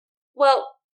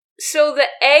 Well, so the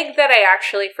egg that I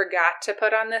actually forgot to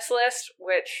put on this list,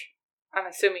 which I'm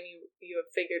assuming you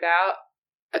have figured out.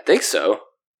 I think so.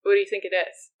 What do you think it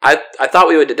is? I thought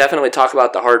we would definitely talk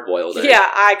about the hard-boiled egg. Yeah,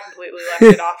 I completely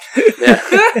left it off.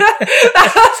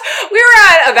 We were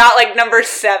at about like number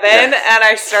 7, and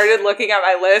I started looking at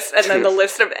my list, and then the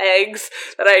list of eggs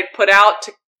that I had put out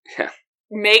to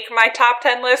make my top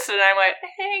 10 list, and I went,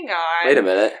 hang on. Wait a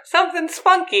minute. Something's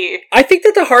funky. I think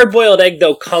that the hard-boiled egg,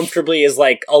 though, comfortably is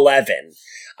like 11.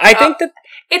 I think that...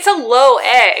 It's a low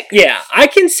egg. Yeah, I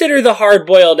consider the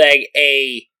hard-boiled egg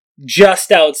a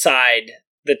just outside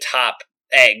the top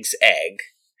eggs egg.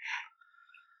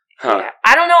 Huh. Yeah.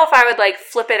 I don't know if I would like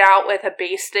flip it out with a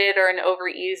basted or an over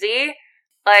easy.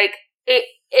 Like,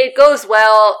 it goes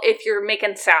well if you're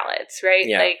making salads, right?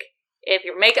 Yeah. Like, if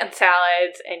you're making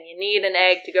salads and you need an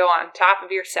egg to go on top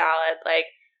of your salad, like,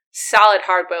 solid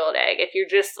hard-boiled egg. If you're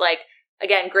just, like,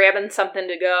 again, grabbing something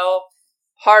to go,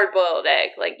 hard-boiled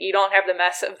egg. Like, you don't have the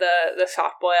mess of the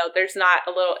soft-boiled. There's not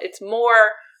a little... It's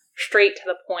more straight to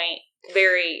the point.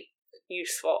 Very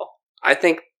useful. I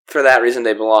think for that reason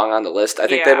they belong on the list. I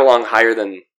think they belong higher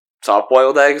than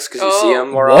soft-boiled eggs because you see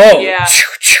them more often. Yeah.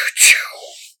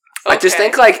 I just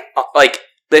think, like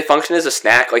they function as a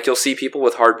snack. Like, you'll see people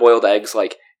with hard-boiled eggs,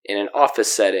 like, in an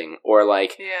office setting, or,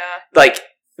 like,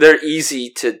 they're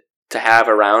easy to have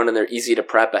around, and they're easy to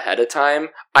prep ahead of time.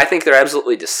 I think they're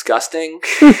absolutely disgusting,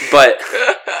 but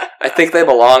I think they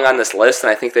belong on this list,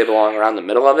 and I think they belong around the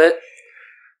middle of it,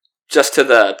 just to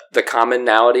the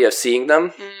commonality of seeing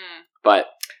them. But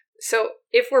so,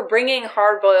 if we're bringing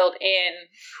hard-boiled in,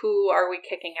 who are we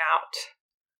kicking out?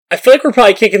 I feel like we're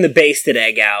probably kicking the basted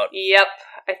egg out. Yep.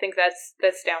 I think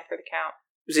that's down for the count.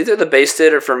 It was either the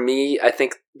basted, or for me, I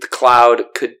think the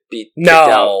cloud could be kicked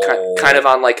out. Kind of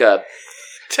on like a...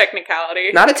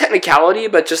 Technicality. Not a technicality,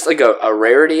 but just like a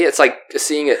rarity. It's like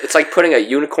seeing it. It's like putting a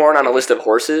unicorn on a list of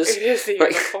horses. It is a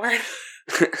unicorn.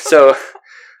 So,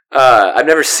 I've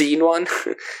never seen one,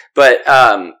 but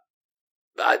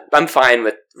I'm fine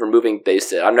with removing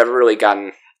basted. I've never really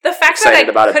gotten excited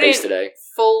about a basted egg.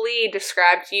 Fully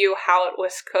describe to you how it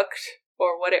was cooked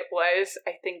or what it was,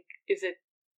 I think is a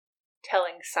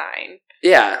telling sign.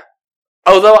 Yeah.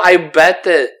 Although I bet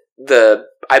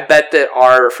that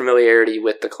our familiarity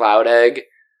with the cloud egg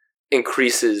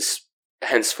increases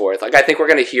henceforth. Like, I think we're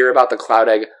going to hear about the cloud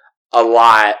egg a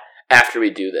lot after we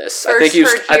do this. On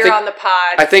the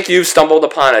pod. I think you've stumbled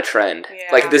upon a trend.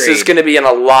 Yeah. Like, this is going to be in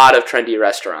a lot of trendy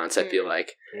restaurants, I feel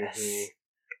like. Yes.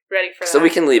 Ready for that. So we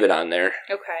can leave it on there.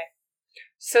 Okay.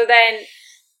 So then,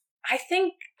 I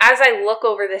think as I look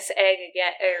over this egg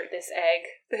again, or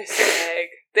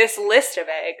this list of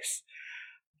eggs,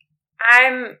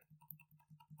 I'm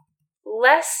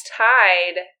less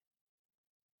tied,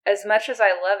 as much as I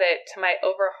love it, to my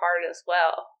over hard as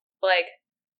well. Like,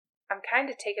 I'm kind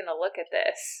of taking a look at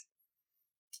this.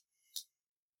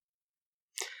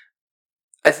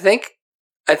 I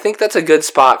think that's a good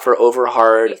spot for over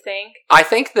hard. You think? I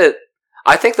think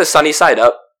the sunny side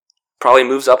up probably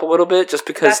moves up a little bit, just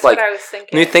because that's what I was thinking.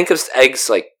 when you think of eggs,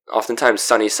 like, oftentimes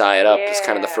sunny side up is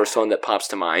kind of the first one that pops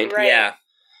to mind. Right. Yeah.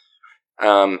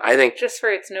 I think just for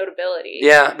its notability.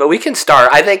 Yeah, but we can start.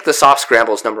 I think the soft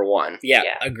scramble is number 1. Yeah,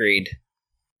 agreed.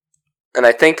 And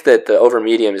I think that the over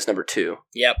medium is number 2.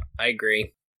 Yep, I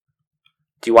agree.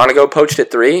 Do you want to go poached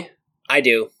at 3? I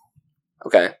do.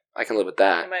 Okay. I can live with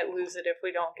I that. might lose it if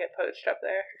we don't get poached up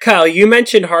there. Kyle, you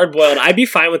mentioned hard-boiled. I'd be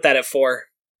fine with that at 4.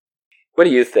 What do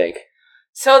you think?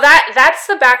 So that's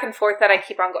the back and forth that I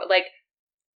keep on going. Like,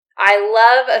 I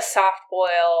love a soft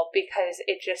boil because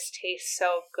it just tastes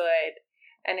so good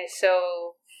and is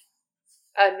so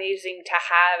amazing to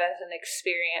have as an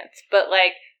experience. But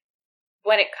like,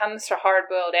 when it comes to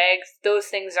hard-boiled eggs, those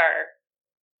things are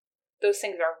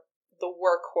the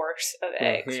workhorse of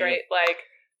eggs, Mhm. right? Like,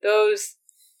 those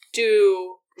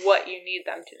do what you need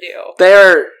them to do.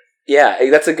 They're, yeah,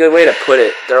 that's a good way to put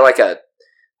it. They're like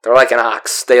an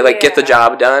ox. They like get the Yeah.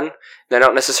 job done. They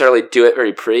don't necessarily do it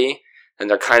very pretty, and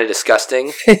they're kind of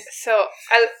disgusting. So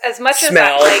as much as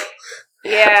Smell.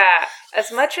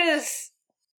 as much as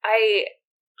I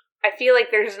feel like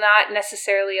there's not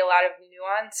necessarily a lot of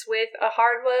nuance with a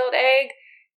hard-boiled egg,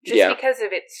 just Yeah. because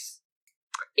of its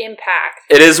impact.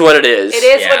 It is what it is. It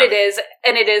is Yeah. what it is,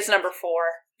 and it is number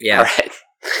 4. Yeah. All right.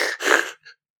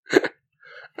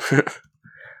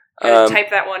 Type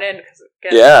that one in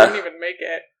because Yeah. I didn't even make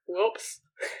it. Whoops.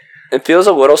 It feels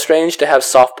a little strange to have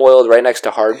soft boiled right next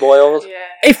to hard boiled. Yeah.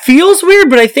 It feels weird,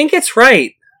 but I think it's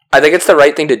right. I think it's the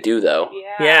right thing to do though.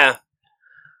 Yeah. Yeah.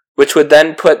 Which would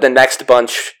then put the next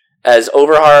bunch as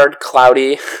over hard,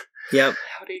 cloudy, Yep.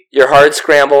 Howdy. your hard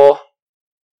scramble.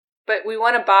 But we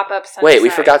want to bop up Sunnyside. Wait, we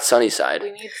forgot Sunnyside.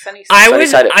 We need Sunnyside.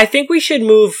 Sunnyside. I think we should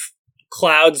move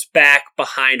clouds back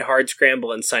behind hard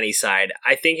scramble and Sunnyside.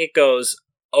 I think it goes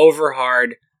over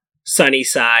hard,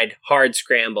 Sunnyside, hard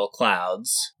scramble,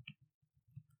 clouds.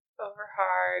 Over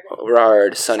hard. Over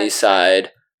hard,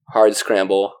 Sunnyside, hard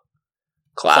scramble,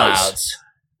 clouds. Clouds.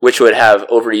 Which would have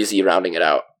over easy rounding it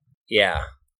out. Yeah.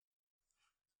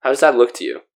 How does that look to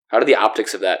you? How do the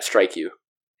optics of that strike you?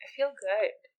 I feel good.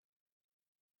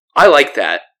 I like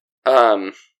that.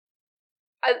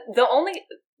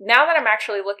 Now that I'm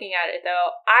actually looking at it, though,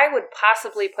 I would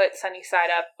possibly put Sunnyside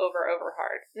up over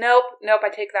hard. Nope, I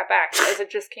take that back. As it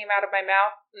just came out of my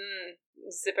mouth,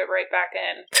 zip it right back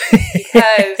in.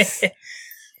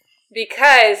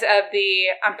 Because of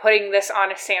I'm putting this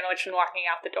on a sandwich and walking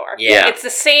out the door. Yeah. It's the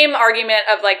same argument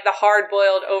of like the hard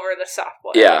boiled over the soft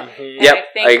boiled. Yeah. Mhm. And Yep, I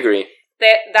think I agree.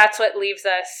 that's what leaves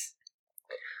us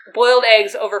boiled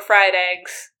eggs over fried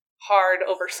eggs, hard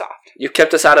over soft. You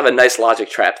kept us out of a nice logic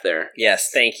trap there. Yes,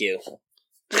 thank you.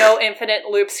 No infinite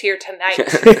loops here tonight.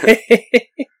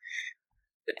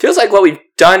 It feels like what we've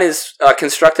done is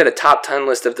constructed a top 10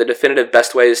 list of the definitive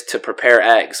best ways to prepare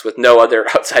eggs with no other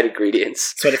outside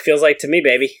ingredients. That's what it feels like to me,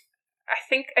 baby. I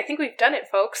think we've done it,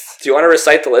 folks. Do you want to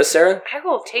recite the list, Sarah? I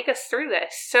will take us through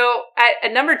this. So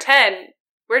at number 10,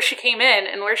 where she came in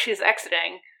and where she's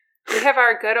exiting, we have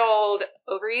our good old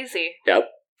Over Easy. Yep.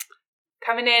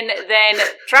 Coming in, then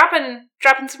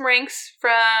dropping some ranks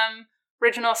from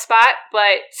original spot,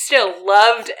 but still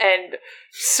loved and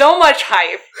so much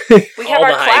hype. We have All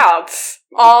our the hype. clouds.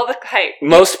 All the hype.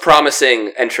 Most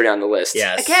promising entry on the list.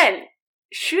 Yes. Again,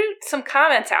 shoot some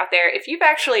comments out there. If you've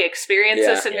actually experienced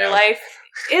Yeah. this in Yeah. your life,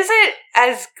 is it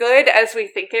as good as we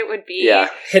think it would be? Yeah.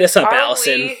 Hit us up, Are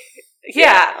Allison.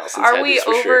 Yeah. Allison's Are had we these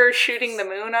for sure. overshooting the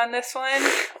moon on this one?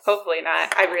 Hopefully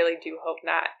not. I really do hope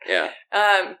not. Yeah.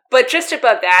 But just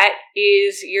above that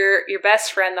is your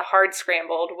best friend, the hard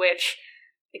scrambled, which,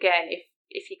 again,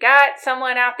 if you got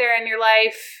someone out there in your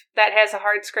life that has a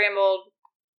hard scrambled,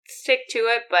 stick to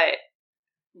it, but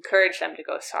encourage them to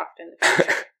go soft in the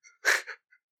future.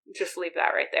 Just leave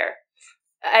that right there.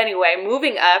 Anyway,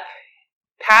 moving up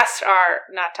past our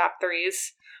not top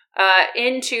threes,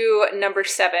 into number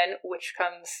 7, which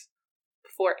comes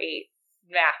before 8.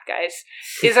 Math, guys,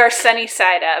 is our sunny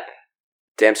side up.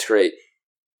 Damn straight.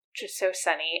 Just so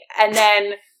sunny. And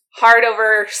then hard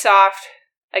over soft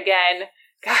again.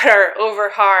 Got our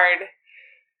over hard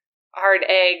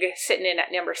egg sitting in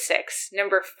at number 6.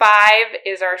 Number 5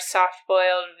 is our soft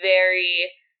boiled,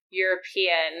 very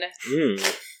European.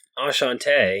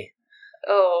 Enchanté.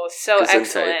 Oh, so Gesundheit.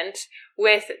 excellent.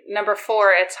 With number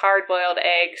 4, it's hard boiled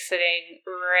egg sitting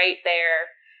right there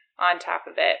on top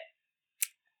of it.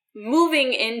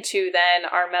 Moving into then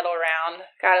our medal round.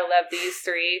 Gotta love these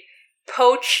 3.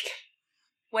 Poached,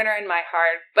 winner in my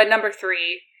heart, but number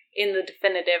 3 in the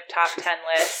definitive top 10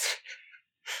 list.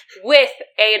 With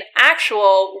an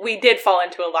actual, we did fall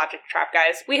into a logic trap,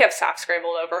 guys. We have soft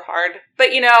scrambled over hard, but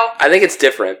I think it's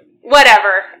different.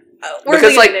 whatever. We're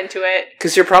Because, leaning like, into it.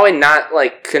 Because you're probably not,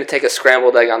 going to take a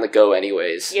scrambled egg on the go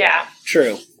anyways. Yeah.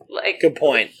 True. Like, Good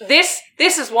point. This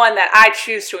is one that I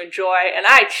choose to enjoy, and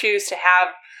I choose to have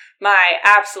my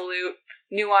absolute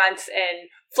nuance and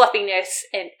fluffiness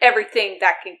and everything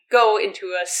that can go into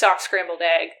a soft scrambled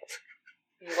egg.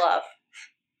 Love.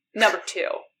 Number 2.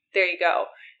 There you go.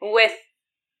 With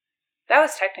That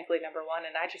was technically number 1,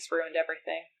 and I just ruined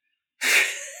everything.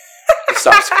 The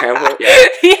soft scramble? Yeah.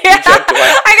 Yeah.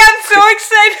 I got so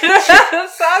excited about the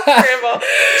soft scramble.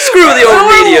 Screw the old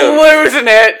medium. I'm losing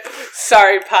it.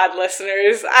 Sorry, pod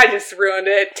listeners. I just ruined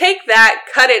it. Take that,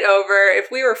 cut it over. If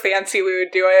we were fancy, we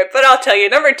would do it. But I'll tell you,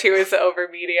 number 2 is the over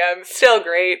medium. Still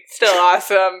great. Still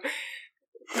awesome.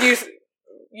 You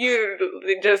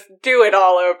just do it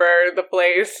all over the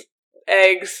place.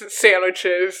 Eggs,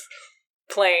 sandwiches,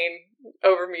 plain,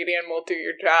 over medium will do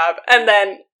your job. And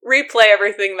then replay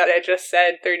everything that I just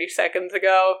said 30 seconds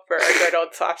ago for a good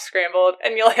old soft scrambled,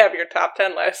 and you'll have your top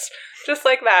 10 list. Just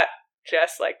like that.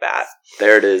 Just like that.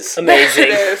 There it is. Amazing.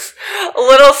 There it is. A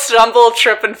little stumble,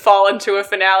 trip, and fall into a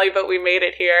finale, but we made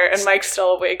it here, and Mike's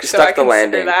still awake, so I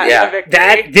consider that a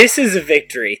victory. This is a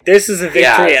victory. This is a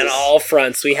victory on all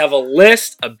fronts. We have a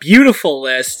list, a beautiful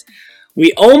list.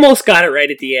 We almost got it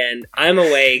right at the end. I'm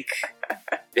awake.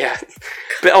 Yeah.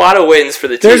 But a lot of wins for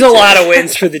the team. There's a lot of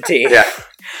wins for the team. Yeah.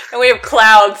 And we have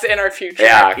clouds in our future.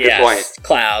 Yeah, good point.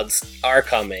 Clouds are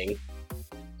coming.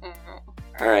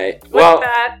 All right. With Well,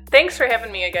 that, thanks for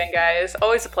having me again, guys.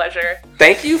 Always a pleasure.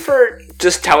 thank you for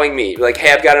just telling me, like,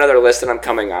 hey, I've got another list and I'm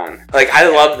coming on. Like, I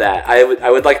love that. I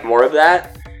would like more of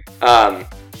that. I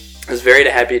was very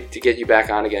happy to get you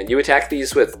back on again. You attack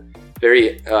these with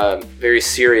very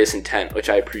serious intent, which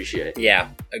I appreciate. Yeah,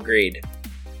 agreed.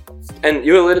 And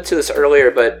you alluded to this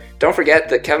earlier, but don't forget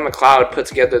that Kevin MacLeod put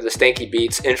together the Stanky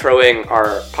Beats introing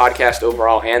our podcast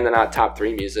overall and the Not Top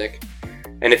 3 music.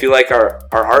 And if you like our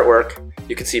artwork,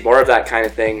 you can see more of that kind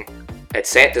of thing at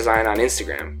Sant Design on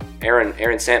Instagram.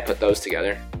 Aaron Sant put those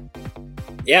together.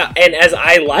 Yeah, and as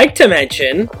I like to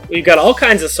mention, we've got all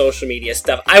kinds of social media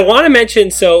stuff. I want to mention,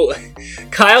 so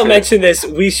Kyle mentioned this,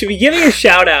 we should be giving a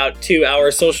shout out to our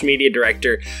social media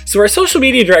director. So our social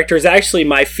media director is actually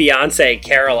my fiance,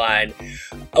 Caroline.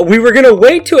 We were going to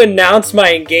wait to announce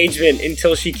my engagement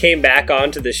until she came back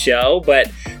onto the show,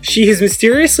 but she has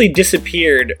mysteriously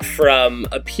disappeared from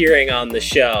appearing on the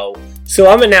show. So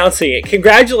I'm announcing it.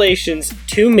 Congratulations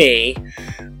to me.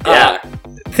 Yeah.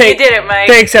 You did it, Mike.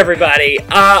 Thanks, everybody.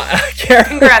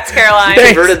 Congrats, Caroline.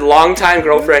 Thanks. Converted longtime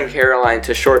girlfriend Caroline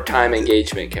to short-time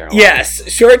engagement Caroline. Yes,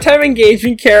 short-time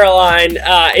engagement Caroline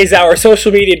is our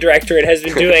social media director and has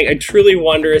been doing a truly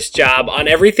wondrous job on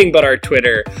everything but our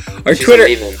Twitter. Our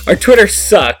Twitter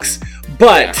sucks,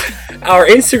 but our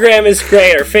Instagram is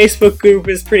great. Our Facebook group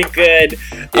is pretty good.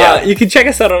 Yeah. You can check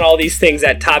us out on all these things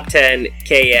at Top 10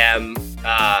 KM,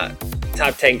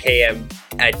 Top 10 KM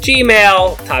at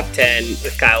Gmail, Top 10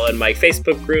 with Kyle and Mike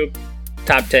Facebook group,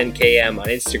 Top 10 KM on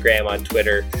Instagram, on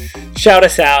Twitter. Shout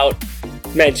us out,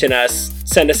 mention us,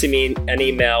 send us an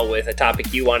email with a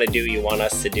topic you want to do, you want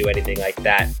us to do, anything like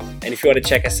that. And if you want to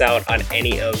check us out on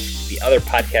any of the other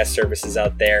podcast services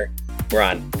out there, we're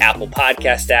on Apple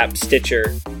Podcast app,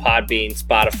 Stitcher, Podbean,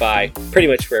 Spotify, pretty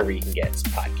much wherever you can get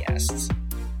podcasts.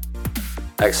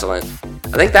 Excellent.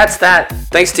 I think that's that.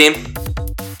 Thanks, team.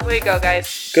 Way to go,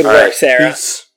 guys. Good All work, right. Sarah. Peace.